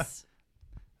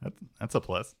 That's a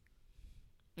plus.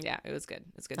 Yeah, it was good.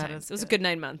 It was good That times. is It was a good. good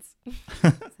 9 months.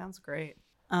 Sounds great.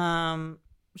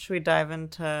 Should we dive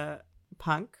into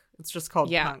punk? It's just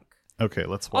called punk. Okay,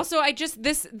 let's watch. Also, I just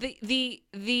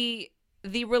the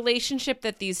relationship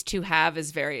that these two have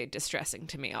is very distressing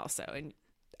to me also, and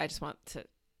I just want to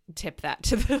tip that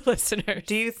to the listeners.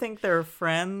 Do you think they're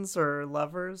friends or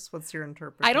lovers? What's your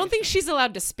interpretation? I don't think she's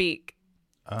allowed to speak.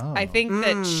 Oh. I think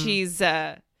that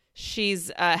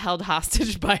she's held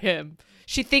hostage by him.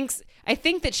 I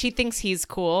think that she thinks he's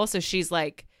cool, so she's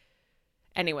like.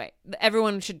 Anyway,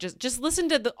 everyone should just listen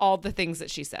to all the things that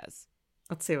she says.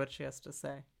 Let's see what she has to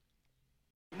say.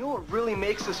 You know what really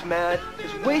makes us mad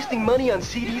is wasting money on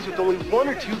CDs with only one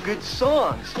or two good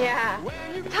songs. Yeah.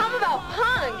 Tell them about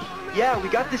punk. Yeah, we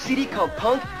got this CD called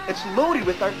Punk. It's loaded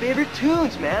with our favorite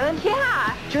tunes, man.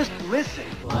 Yeah. Just listen.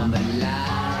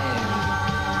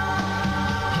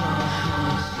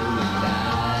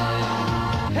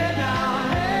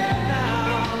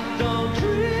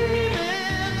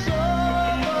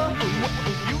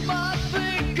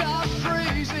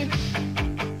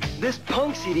 This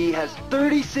Punk CD has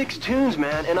 36 tunes,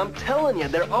 man, and I'm telling you,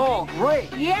 they're all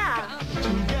great. Yeah.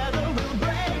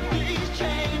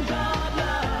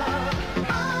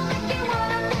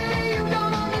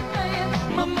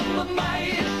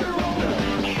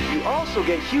 also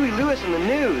get Huey Lewis in the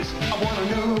News.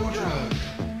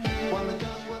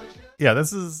 Yeah,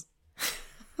 this is...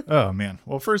 Oh, man.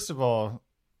 Well, first of all,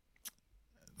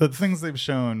 the things they've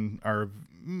shown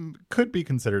could be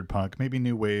considered punk, maybe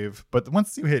new wave. But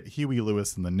once you hit Huey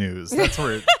Lewis in the News, that's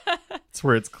where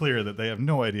it's clear that they have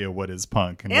no idea what is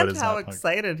punk and what is how not punk.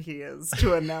 excited he is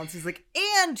to announce. He's like,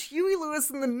 and Huey Lewis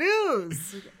in the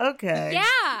News. Okay.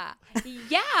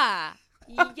 Yeah.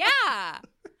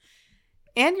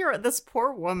 And you're this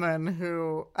poor woman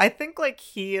who I think like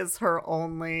he is her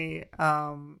only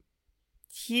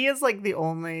he is like the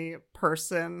only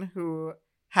person who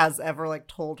has ever like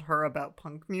told her about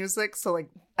punk music. So like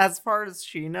as far as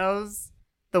she knows,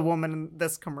 the woman in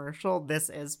this commercial, this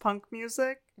is punk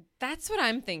music. That's what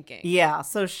I'm thinking. Yeah,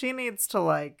 so she needs to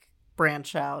like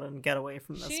branch out and get away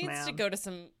from this man. She needs to go to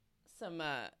some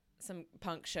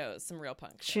punk shows, some real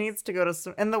punk shows. She needs to go to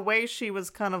some, and the way she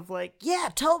was kind of like, yeah,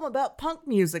 tell them about punk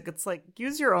music. It's like,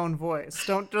 use your own voice.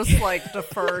 Don't just like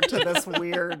defer to this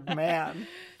weird man.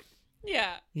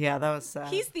 Yeah. Yeah, that was sad.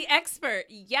 He's the expert.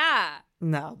 Yeah.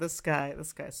 No, this guy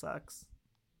sucks.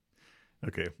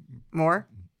 Okay. More.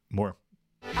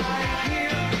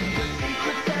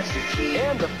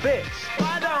 And the fix.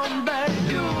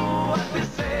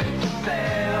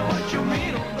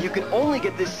 You can only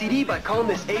get this CD by calling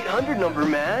this 800 number,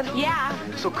 man. Yeah.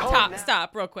 So call now.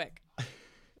 Stop real quick.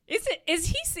 He's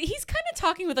kind of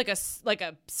talking with like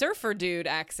a surfer dude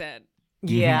accent.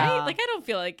 Yeah. Right? Like I don't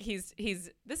feel like he's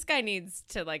this guy needs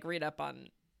to like read up on,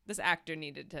 this actor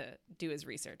needed to do his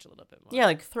research a little bit more. Yeah,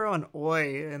 like throw an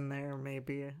oi in there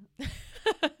maybe.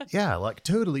 Yeah, like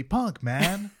totally punk,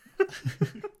 man.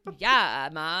 Yeah,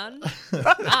 man.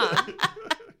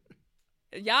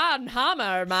 Jan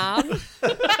Hammer, man.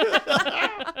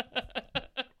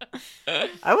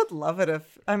 I would love it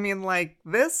if, I mean, like,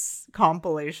 this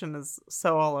compilation is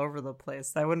so all over the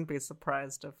place. I wouldn't be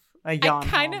surprised if a Jan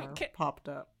Hammer popped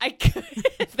up.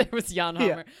 If there was Jan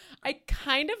Hammer. Yeah. I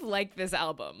kind of like this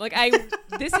album. Like,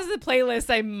 this is a playlist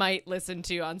I might listen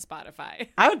to on Spotify.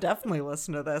 I would definitely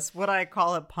listen to this. Would I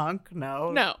call it punk?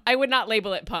 No. No, I would not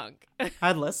label it punk.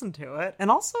 I'd listen to it. And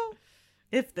also,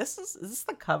 if this is this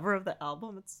the cover of the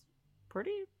album? It's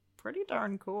pretty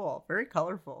darn cool. Very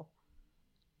colorful.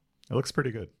 It looks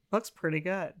pretty good. Looks pretty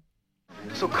good.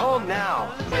 So call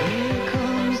now.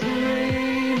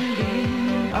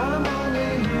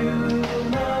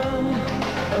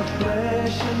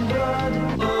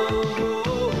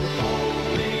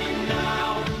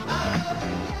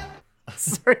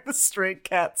 Sorry, the Stray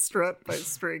Cat Strut by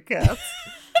Stray Cats.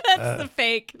 That's the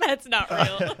fake. That's not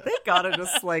real. They gotta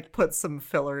just like put some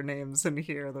filler names in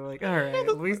here. They're like, all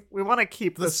right, we want to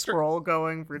keep the scroll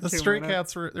going for 2 minutes. The Stray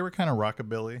Cats were kind of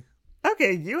rockabilly.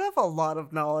 Okay, you have a lot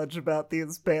of knowledge about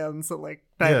these bands that like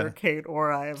neither Kate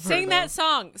or I have Sing heard that of.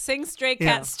 song. Sing Stray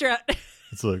Cat Strut.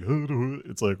 It's like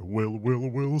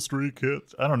will Stray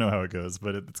Cats. I don't know how it goes,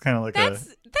 but it's kind of like that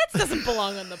doesn't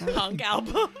belong on the punk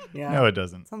album. Yeah, no, it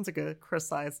doesn't. Sounds like a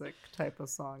Chris Isaac type of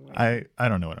song. Maybe. I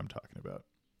don't know what I'm talking about.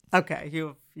 Okay,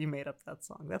 you made up that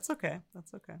song. That's okay.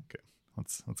 Okay,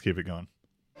 let's keep it going.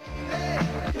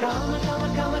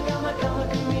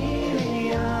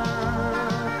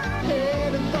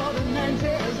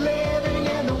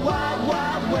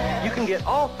 You can get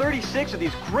all 36 of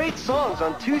these great songs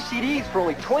on 2 CDs for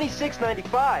only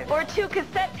 $26.95. Or 2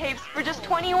 cassette tapes for just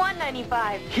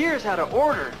 $21.95. Here's how to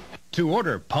order. To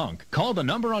order Punk, call the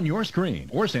number on your screen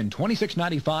or send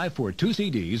 $26.95 for 2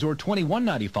 CDs or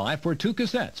 $21.95 for 2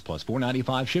 cassettes plus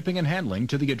 $4.95 shipping and handling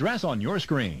to the address on your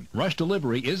screen. Rush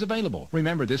delivery is available.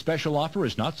 Remember, this special offer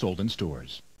is not sold in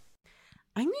stores.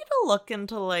 I need to look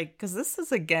into like, because this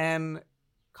is again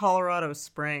Colorado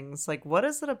Springs. Like, what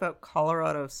is it about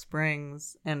Colorado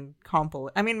Springs and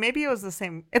I mean, maybe it was the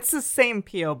same. It's the same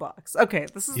PO box. Okay,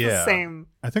 this is the same.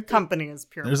 I think company as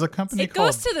Pure. There's a company. It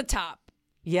goes to the top.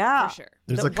 Yeah, for sure.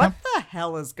 What the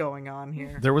hell is going on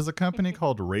here? There was a company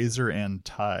called Razor and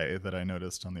Tie that I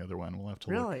noticed on the other one. We'll have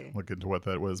to look into what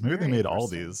that was. Maybe they made all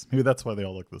these. Maybe that's why they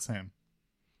all look the same.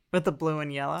 With the blue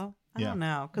and yellow? I don't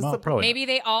know. Probably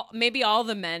maybe all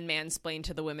the men mansplain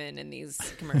to the women in these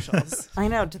commercials. I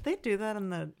know. Did they do that in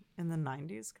the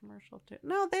 90s commercial too?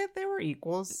 No, they were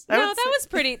equals. That was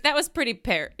pretty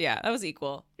yeah, that was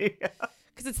equal. Yeah.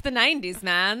 Because it's the 90s,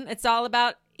 man. It's all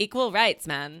about equal rights,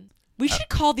 man. We should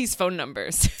call these phone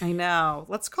numbers. I know.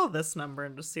 Let's call this number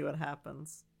and just see what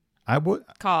happens. I would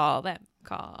call them.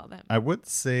 I would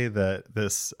say that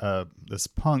this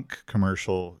punk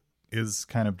commercial is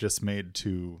kind of just made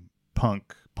to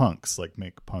punks, like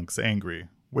make punks angry,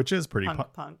 which is pretty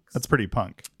punks. That's pretty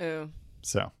punk. Ooh.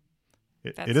 So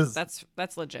it is. That's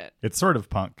legit. It's sort of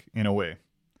punk in a way.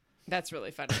 That's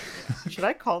really funny. Should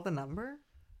I call the number?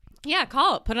 Yeah,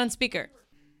 call it. Put it on speaker.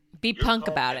 Be punk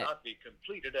about it. Be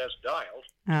completed as dialed.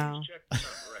 Oh. Check the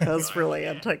number. That was really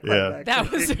anticlimactic.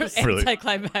 That was Really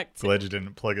anticlimactic. Glad you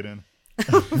didn't plug it in.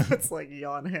 It's like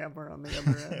Jan Hammer on the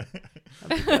other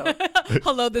end.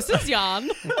 Hello, this is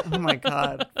Jan. Oh my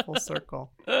god, full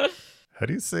circle. How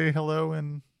do you say hello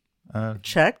in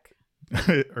Czech?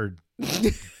 or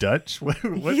Dutch? What?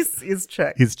 He's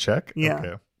Czech. He's Czech? Yeah.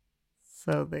 Okay.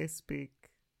 So they speak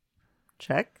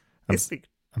Czech? They speak.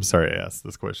 I'm sorry I asked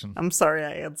this question. I'm sorry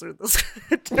I answered this.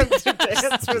 Attempted to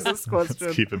answer this question.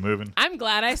 Let's keep it moving. I'm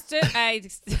glad I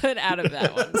stood out of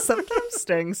that one. Sometimes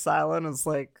staying silent is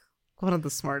like one of the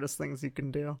smartest things you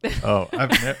can do. Oh,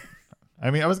 I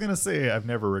was gonna say I've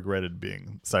never regretted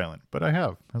being silent, but I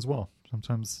have as well.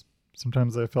 Sometimes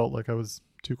I felt like I was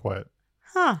too quiet.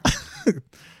 Huh.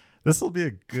 This will be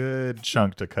a good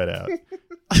chunk to cut out.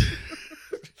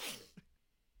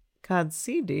 God,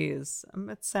 CDs.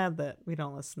 It's sad that we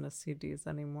don't listen to CDs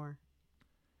anymore.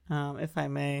 If I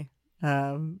may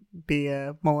be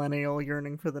a millennial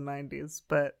yearning for the 90s,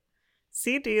 but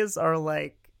CDs are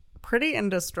like pretty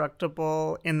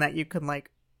indestructible in that you can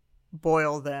like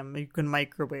boil them, you can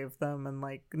microwave them, and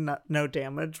like no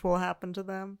damage will happen to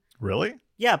them. Really?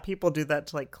 Yeah, people do that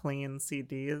to like clean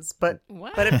CDs, but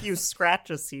if you scratch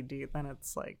a CD, then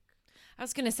it's like. I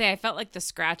was gonna say I felt like the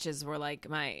scratches were like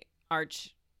my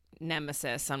arch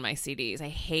nemesis on my CDs. I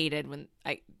hated when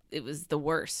it was the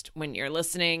worst when you're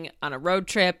listening on a road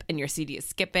trip and your CD is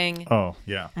skipping. Oh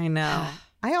yeah, I know.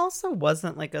 I also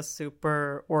wasn't like a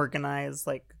super organized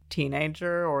like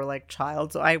teenager or like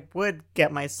child, so I would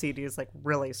get my CDs like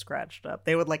really scratched up.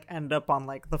 They would like end up on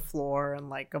like the floor and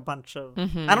like a bunch of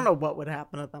I don't know what would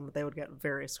happen to them, but they would get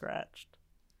very scratched.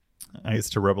 I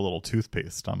used to rub a little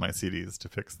toothpaste on my CDs to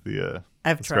fix the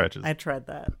scratches. I tried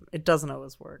that. It doesn't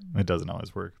always work. It doesn't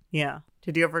always work. Yeah.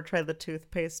 Did you ever try the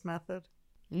toothpaste method?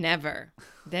 Never.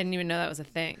 Didn't even know that was a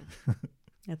thing.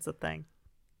 It's a thing.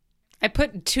 I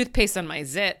put toothpaste on my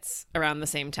zits around the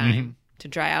same time to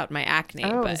dry out my acne.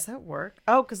 Oh, but does that work?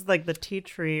 Oh, because like the tea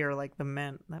tree or like the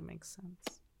mint. That makes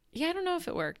sense. Yeah, I don't know if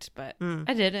it worked, but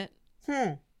I did it.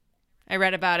 I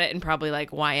read about it in probably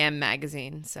like YM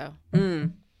magazine, so.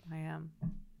 I am.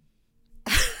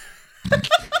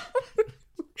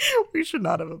 We should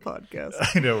not have a podcast.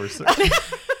 I know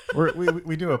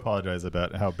we do apologize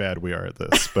about how bad we are at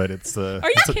this, but it's. Are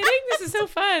you kidding? This is so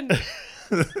fun.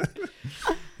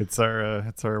 It's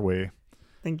our way.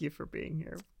 Thank you for being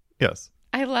here. Yes.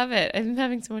 I love it. I'm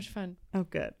having so much fun. Oh,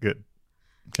 good. Good.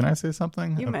 Can I say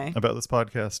something You may. about this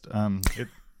podcast?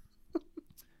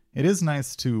 It is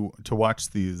nice to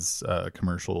watch these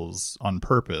commercials on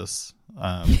purpose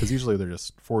because usually they're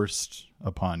just forced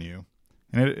upon you,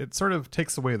 and it sort of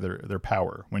takes away their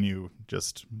power when you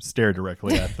just stare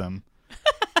directly at them.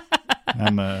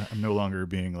 I'm no longer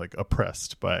being like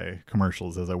oppressed by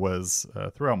commercials as I was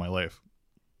throughout my life.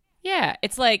 Yeah,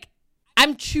 it's like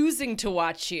I'm choosing to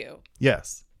watch you.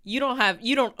 Yes. You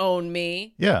don't own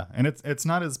me. Yeah, and it's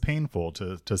not as painful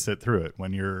to sit through it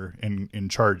when you're in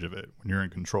charge of it, when you're in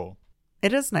control.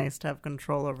 It is nice to have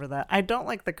control over that. I don't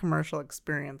like the commercial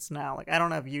experience now. Like I don't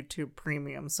have YouTube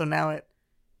Premium, so now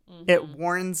it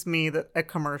warns me that a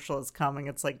commercial is coming.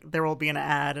 It's like there will be an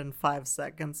ad in 5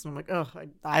 seconds, and I'm like, oh,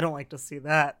 I don't like to see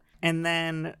that. And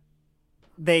then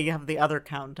they have the other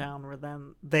countdown where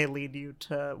then they lead you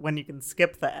to when you can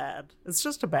skip the ad. It's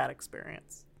just a bad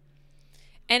experience.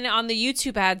 And on the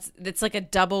YouTube ads, it's like a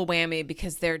double whammy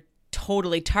because they're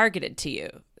totally targeted to you.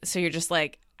 So you're just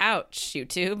like, ouch,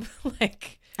 YouTube.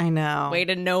 Like, I know. Way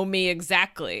to know me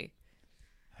exactly.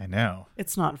 I know.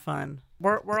 It's not fun.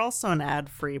 We're also an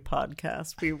ad-free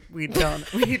podcast. We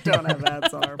don't have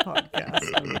ads on our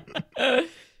podcast.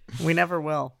 We never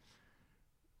will.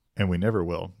 And we never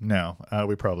will. No,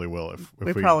 we probably will if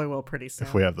we probably will pretty soon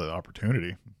if we have the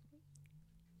opportunity.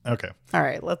 Okay. All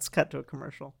right, let's cut to a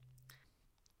commercial.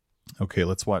 Okay,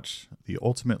 let's watch the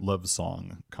Ultimate Love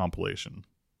Song compilation.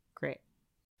 Great.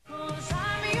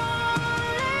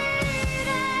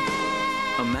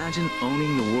 Imagine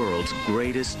owning the world's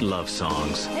greatest love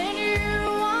songs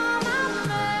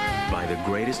by the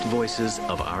greatest voices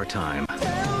of our time.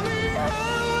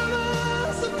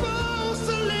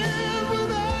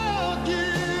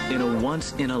 In a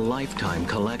once-in-a-lifetime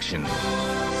collection.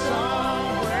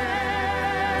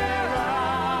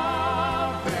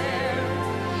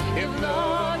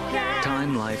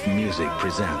 Time Life Music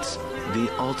presents the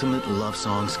Ultimate Love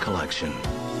Songs Collection.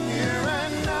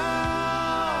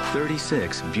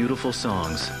 36 beautiful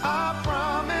songs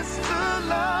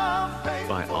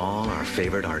by all our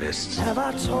favorite artists. Have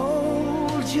I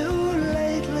told you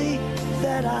lately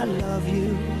that I love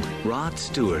you. Rod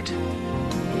Stewart,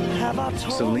 Have I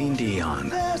told Celine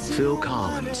Dion, Phil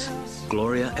Collins,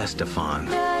 Gloria Estefan.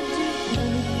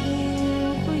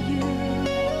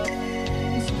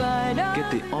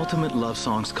 Get the Ultimate Love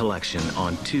Songs collection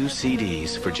on 2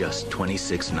 CDs for just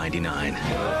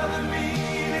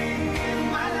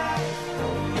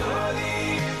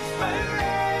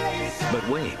 $26.99. But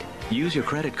wait, use your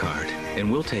credit card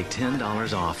and we'll take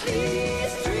 $10 off.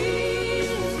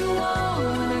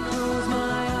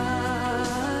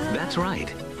 That's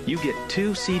right. You get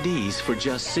 2 CDs for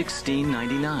just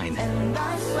 $16.99. And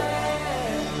I swear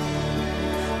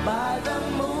by the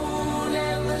moon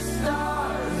and the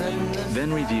stars and the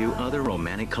Then review other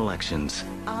romantic collections.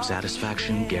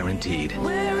 Satisfaction guaranteed.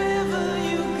 wherever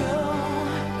you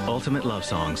go, Ultimate Love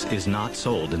Songs is not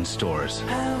sold in stores.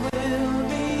 I will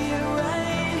be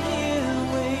right here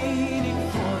waiting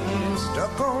for you.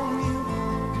 Stuck on you.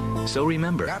 So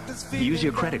remember, use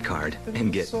your credit card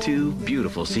and get 2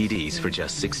 beautiful CDs for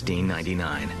just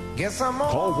 $16.99. Guess I'm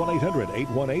Call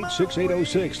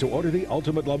 1-800-818-6806 to order the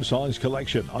Ultimate Love Songs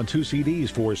collection on 2 CDs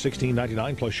for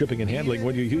 $16.99 plus shipping and handling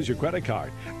when you use your credit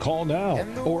card. Call now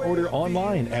or order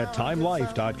online at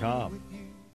timelife.com.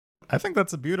 I think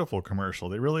that's a beautiful commercial.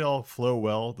 They really all flow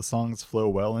well. The songs flow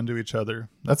well into each other.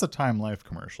 That's a Time Life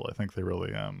commercial. I think they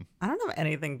really I don't have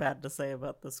anything bad to say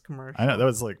about this commercial. I know that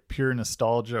was like pure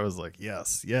nostalgia. I was like,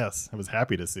 yes. I was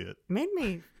happy to see it.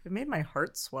 It made my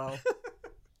heart swell.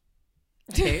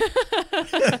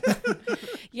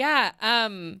 Yeah.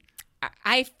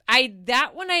 I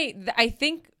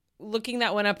think looking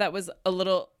that one up, that was a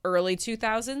little early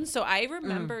 2000s. So I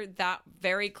remember that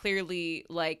very clearly,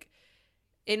 like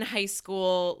in high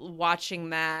school,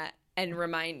 watching that and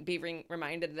being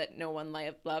reminded that no one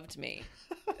loved me.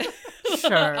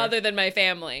 Sure. Other than my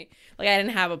family. Like I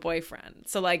didn't have a boyfriend.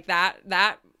 So like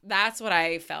that's what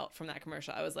I felt from that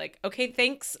commercial. I was like, okay,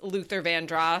 thanks, Luther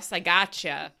Vandross. I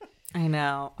gotcha. I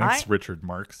know. Thanks, Richard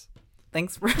Marx.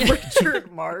 Thanks,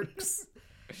 Richard Marx.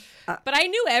 But I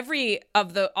knew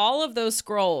all of those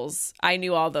scrolls. I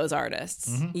knew all those artists.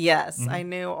 Mm-hmm. Yes, I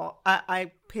knew.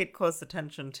 I paid close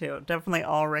attention to definitely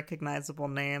all recognizable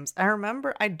names. I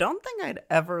remember. I don't think I'd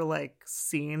ever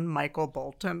seen Michael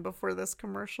Bolton before this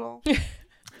commercial,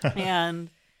 and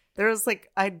there was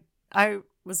I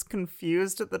was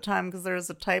confused at the time because there was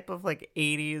a type of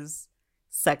 80s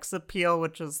sex appeal,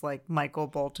 which is Michael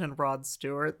Bolton, Rod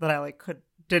Stewart, that I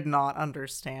did not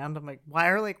understand. I'm like, why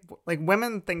are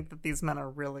women think that these men are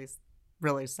really,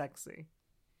 really sexy?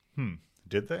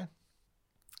 Did they?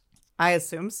 I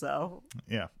assume so.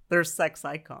 Yeah. They're sex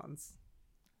icons.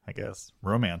 I guess.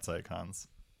 Romance icons.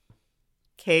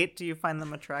 Kate, do you find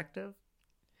them attractive?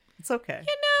 It's okay.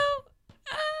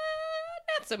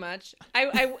 Not so much.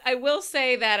 I will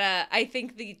say that I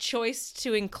think the choice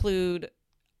to include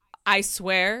I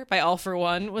Swear by All For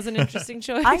One was an interesting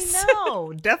choice. I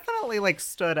know. Definitely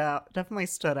stood out. Definitely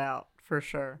stood out for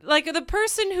sure. The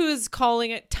person who's calling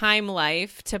it Time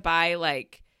Life to buy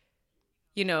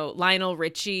Lionel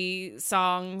Richie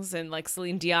songs and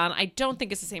Celine Dion, I don't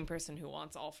think it's the same person who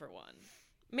wants All For One.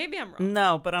 Maybe I'm wrong.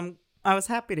 No, but I was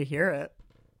happy to hear it.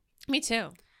 Me too.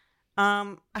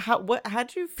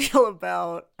 How'd you feel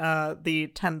about the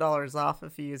 $10 off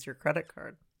if you use your credit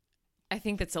card? I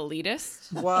think that's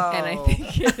elitist. Whoa. And I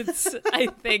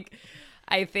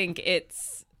think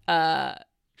it's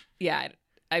yeah.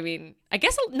 I mean, I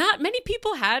guess not many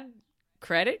people had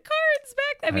credit cards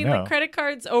back. I mean, credit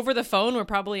cards over the phone were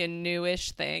probably a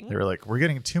newish thing. They were we're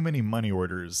getting too many money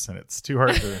orders and it's too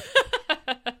hard to.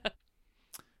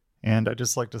 And I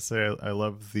just like to say I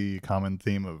love the common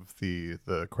theme of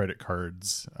the credit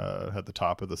cards at the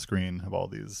top of the screen of all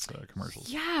these commercials.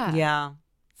 Yeah.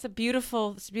 It's a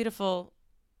beautiful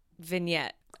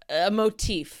vignette, a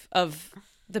motif of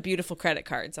the beautiful credit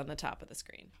cards on the top of the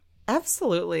screen.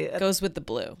 Absolutely. It goes with the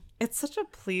blue. It's such a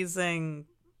pleasing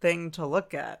thing to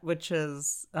look at, which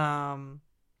is, why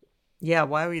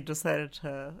we decided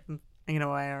to,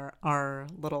 why our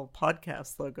little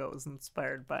podcast logo was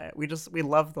inspired by it. We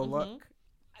love the look.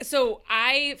 So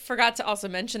I forgot to also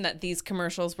mention that these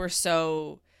commercials were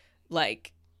so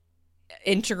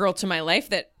integral to my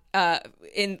life that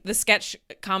in the sketch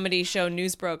comedy show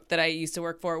Newsbroke that I used to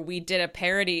work for, we did a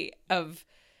parody of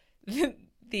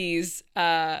these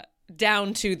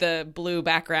down to the blue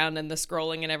background and the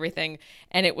scrolling and everything,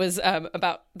 and it was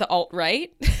about the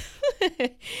alt-right.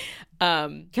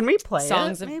 Can we play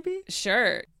songs it, maybe?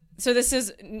 Sure. So this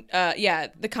is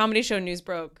the comedy show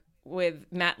Newsbroke with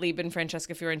Matt Lieb and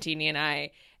Francesca Fiorentini and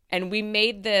I, and we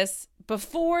made this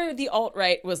before the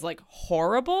alt-right was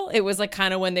horrible. It was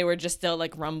kind of when they were just still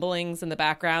rumblings in the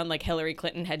background, Hillary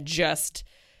Clinton had just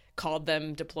called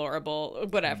them deplorable,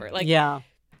 whatever. Like, yeah.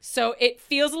 So it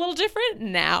feels a little different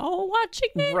now watching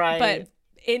it. Right. But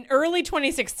in early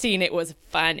 2016, it was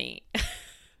funny.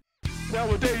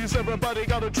 Nowadays, everybody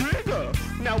got a trigger.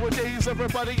 Nowadays,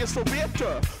 everybody is so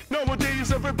bitter.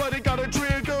 Nowadays, everybody got a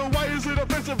trigger. Why is it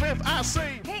offensive if I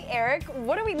say? Hey, Eric,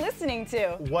 what are we listening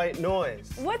to? White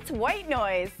Noise. What's White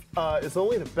Noise? It's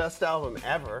only the best album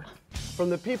ever. From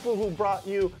the people who brought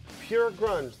you pure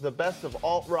grunge, the best of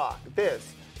alt-rock,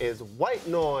 this is White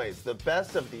Noise, the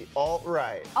best of the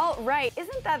alt-right. Alt-right?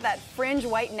 Isn't that fringe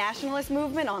white nationalist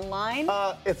movement online?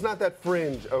 It's not that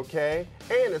fringe, okay?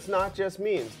 And it's not just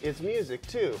memes, it's music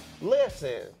too.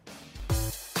 Listen.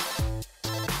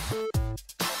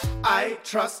 I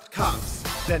trust cops.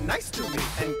 They're nice to me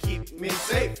and keep me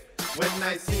safe. When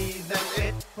I see them,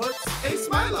 it puts a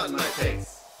smile on my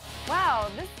face. Wow,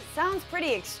 this sounds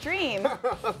pretty extreme.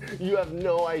 You have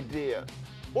no idea.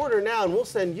 Order now and we'll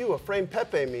send you a framed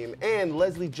Pepe meme and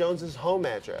Leslie Jones's home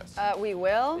address. We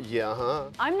will? Yeah, huh?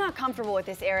 I'm not comfortable with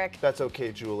this, Eric. That's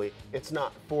okay, Julie. It's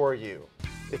not for you.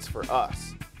 It's for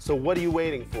us. So what are you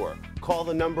waiting for? Call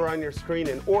the number on your screen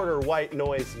and order White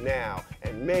Noise now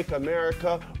and make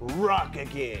America rock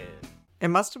again. It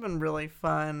must have been really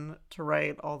fun to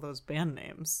write all those band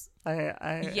names.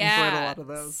 I enjoyed a lot of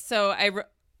those. So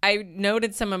I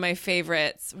noted some of my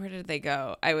favorites. Where did they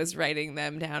go? I was writing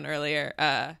them down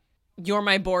earlier. You're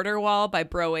My Border Wall by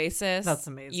Broasis. That's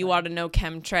amazing. You Ought to Know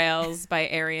Chemtrails by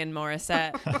Arian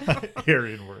Morissette.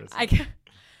 Arian Morissette.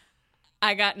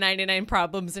 I got 99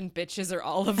 Problems and Bitches Are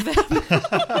All of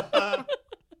Them.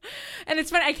 And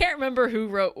it's funny, I can't remember who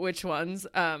wrote which ones.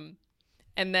 And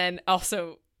then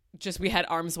also just we had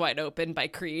Arms Wide Open by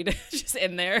Creed just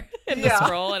in there in the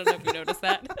scroll. I don't know if you noticed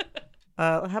that.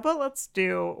 How about let's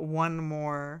do one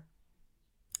more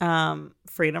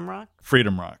Freedom Rock?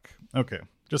 Freedom Rock. Okay.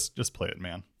 Just play it,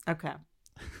 man. Okay.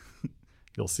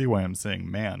 You'll see why I'm saying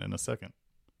man in a second.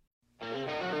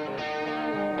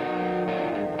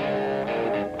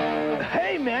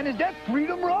 Hey, man, is that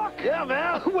Freedom Rock? Yeah,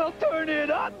 man. Well, turn it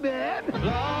up, man. Lord,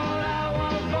 I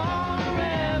was born a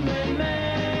rambling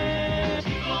man.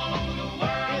 All the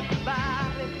world,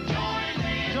 everybody, join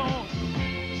me. Don't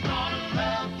start a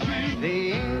love tree. The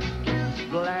ink is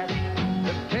black,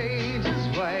 the page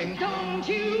is white. Don't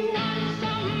you want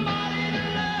somebody to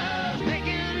love?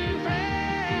 Making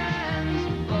friends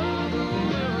for the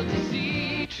world to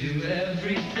see. To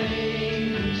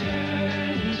everything,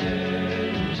 turn,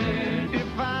 turn, turn.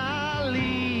 If I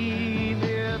leave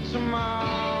here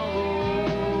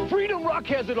tomorrow. Freedom Rock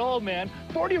has it all, man.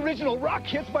 40 original rock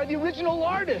hits by the original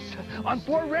artists. On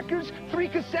 4 records, 3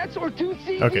 cassettes, or 2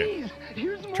 CDs. Okay.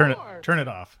 Here's more. Turn it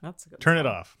off. That's a good Turn song. it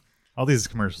off. All these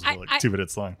commercials are like 2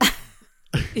 minutes long.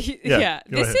 Yeah.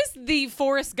 This ahead. is the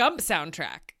Forrest Gump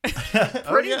soundtrack.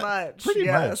 Pretty much. Pretty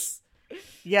yes.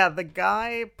 Yeah, the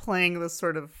guy playing this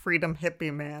sort of freedom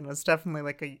hippie man is definitely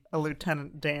like a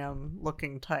Lieutenant Dan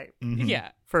looking type. Mhm.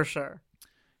 Yeah. For sure.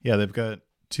 Yeah, they've got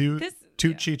two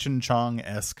Cheech and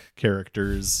Chong-esque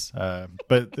characters.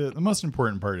 But the most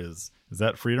important part is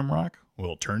that Freedom Rock?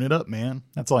 Well, turn it up, man.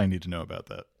 That's all I need to know about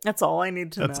that. That's all I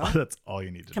need to know. That's all you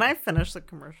need to Can know. I finish the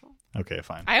commercial? Okay,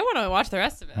 fine. I want to watch the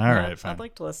rest of it. All right, fine. I'd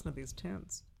like to listen to these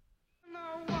tunes.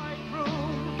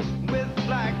 With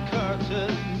black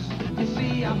curtains. You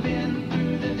see, I've been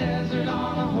through the desert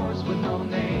on a horse with no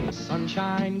name.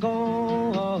 Sunshine,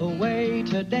 go away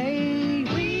today.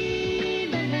 We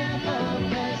may never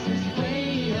pass this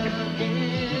way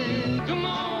again. Come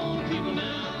on, people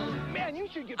now. Man, you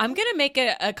should get. I'm going to make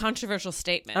a controversial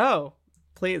statement. Oh,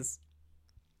 please.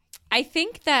 I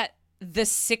think that the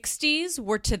 60s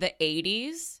were to the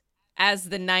 80s as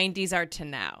the 90s are to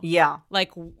now. Yeah.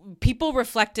 Like, people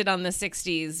reflected on the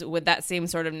 60s with that same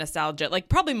sort of nostalgia. Like,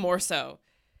 probably more so.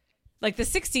 Like, the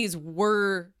 60s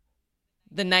were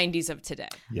the 90s of today.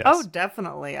 Yes. Oh,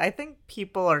 definitely. I think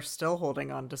people are still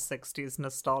holding on to 60s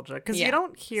nostalgia because you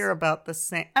don't hear about the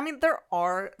same. I mean,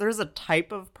 there's a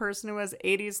type of person who has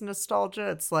 80s nostalgia.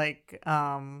 It's like,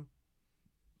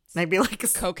 maybe like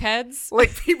cokeheads,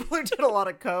 like people who did a lot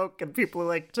of coke and people who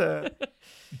like to,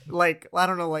 like, I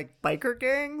don't know, like biker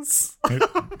gangs.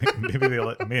 Maybe they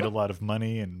made a lot of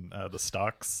money in the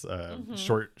stocks,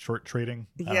 short trading.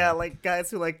 Yeah, like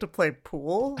guys who like to play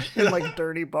pool in like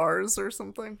dirty bars or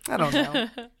something. I don't know,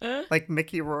 like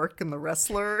Mickey Rourke and The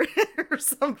Wrestler or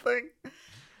something.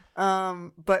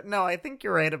 But no, I think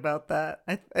you're right about that.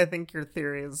 I think your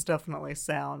theory is definitely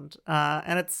sound,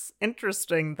 and it's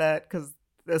interesting that because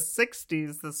the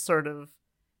 60s, this sort of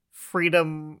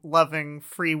freedom-loving,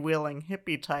 freewheeling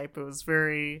hippie type,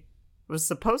 it was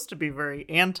supposed to be very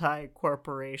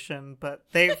anti-corporation, but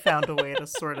they found a way to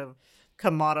sort of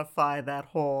commodify that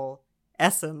whole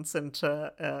essence into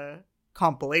a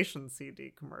compilation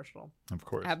CD commercial. Of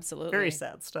course. Absolutely. Very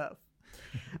sad stuff.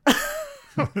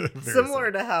 Very Similar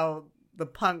sad. to how the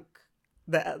punk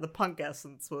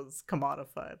essence was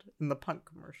commodified in the punk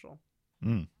commercial.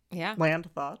 Mm. Yeah. Land,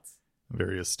 thoughts?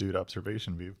 Very astute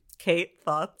observation, Viv. Kate,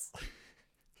 thoughts?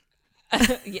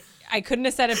 Yeah, I couldn't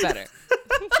have said it better.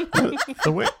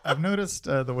 The way I've noticed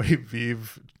the way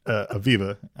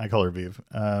Aviva, I call her Viv,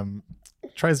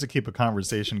 tries to keep a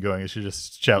conversation going. She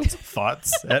just shouts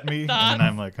thoughts at me, and then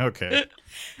I'm like, okay.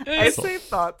 I say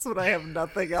thoughts when I have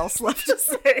nothing else left to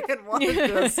say and want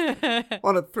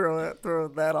to throw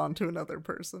that onto another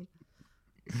person.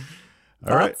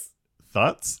 All right,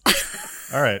 thoughts.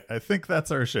 All right, I think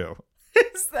that's our show.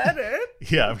 Is that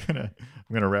it? Yeah, I'm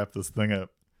gonna wrap this thing up.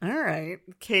 All right,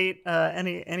 Kate.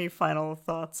 Any final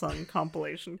thoughts on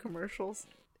compilation commercials?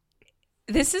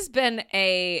 This has been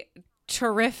a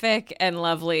terrific and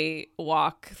lovely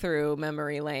walk through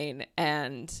memory lane,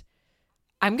 and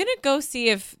I'm gonna go see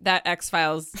if that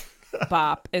X-Files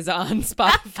bop is on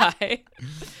Spotify.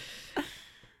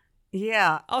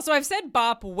 Yeah. Also, I've said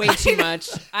bop way too much.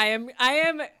 I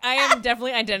am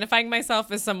definitely identifying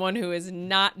myself as someone who is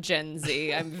not Gen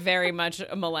Z. I'm very much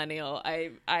a millennial.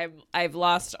 I've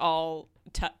lost all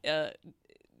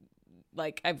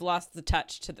I've lost the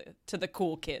touch to the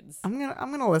cool kids. I'm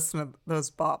gonna listen to those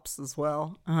bops as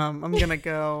well. I'm gonna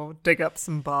go dig up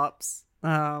some bops.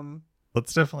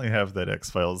 Let's definitely have that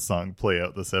X-Files song play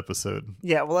out this episode.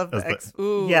 Yeah, we'll have the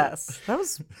Ooh. Yes,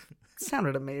 that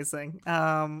sounded amazing.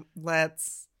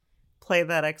 Let's play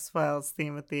that X-Files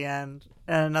theme at the end.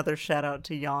 And another shout out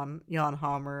to Jan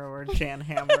Hammer, or Jan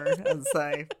Hammer, as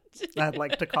I'd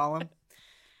like to call him.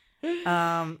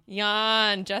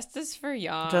 Jan, justice for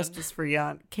Jan. Justice for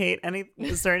Jan. Kate,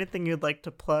 is there anything you'd like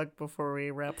to plug before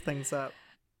we wrap things up?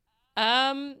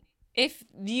 If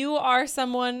you are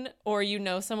someone or you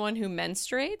know someone who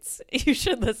menstruates, you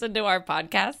should listen to our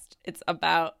podcast. It's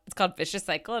called Vicious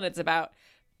Cycle, and it's about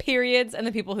periods and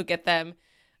the people who get them.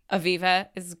 Aviva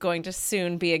is going to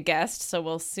soon be a guest, so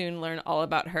we'll soon learn all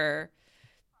about her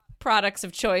products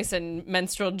of choice and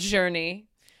menstrual journey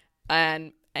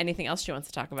and anything else she wants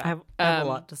to talk about. I have a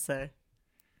lot to say.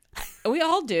 We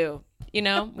all do.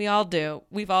 We all do.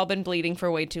 We've all been bleeding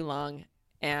for way too long,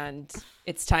 and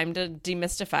it's time to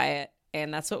demystify it,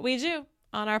 and that's what we do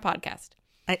on our podcast.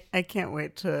 I can't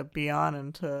wait to be on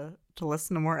and to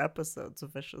listen to more episodes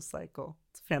of Vicious Cycle.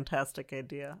 It's a fantastic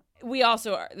idea. We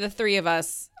also are, the three of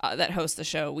us that host the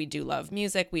show, we do love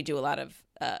music. We do a lot of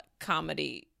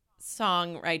comedy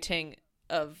songwriting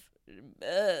of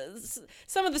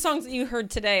some of the songs that you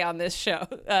heard today on this show.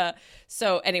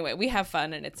 So anyway, we have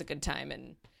fun and it's a good time,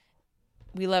 and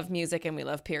we love music and we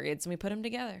love periods, and we put them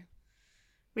together.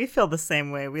 We feel the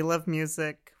same way. We love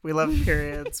music. We love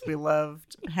periods. We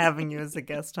loved having you as a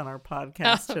guest on our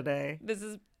podcast today. This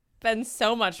has been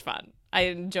so much fun. I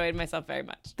enjoyed myself very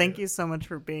much. Thank you so much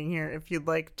for being here. If you'd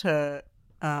like to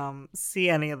see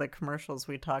any of the commercials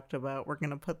we talked about, we're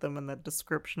going to put them in the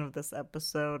description of this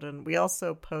episode. And we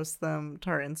also post them to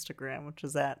our Instagram, which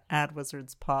is at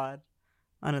AdWizardsPod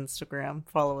on Instagram.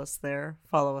 Follow us there.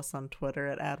 Follow us on Twitter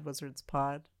at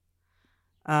AdWizardsPod.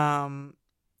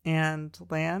 And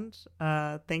Land,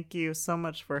 thank you so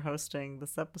much for hosting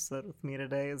this episode with me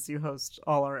today, as you host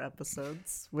all our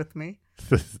episodes with me.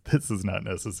 This is not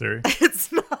necessary.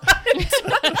 It's not.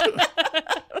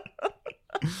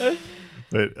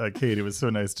 But Kate, it was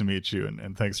so nice to meet you,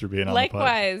 and thanks for being on the pod.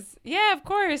 Likewise. Yeah, of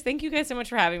course. Thank you guys so much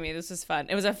for having me. This was fun.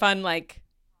 It was a fun,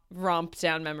 romp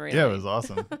down memory lane. It was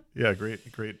awesome. Yeah,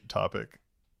 great topic.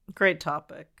 Great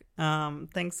topic.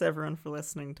 Thanks everyone for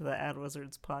listening to the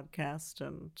AdWizards podcast,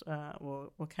 and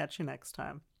we'll catch you next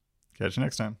time. Catch you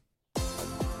next time.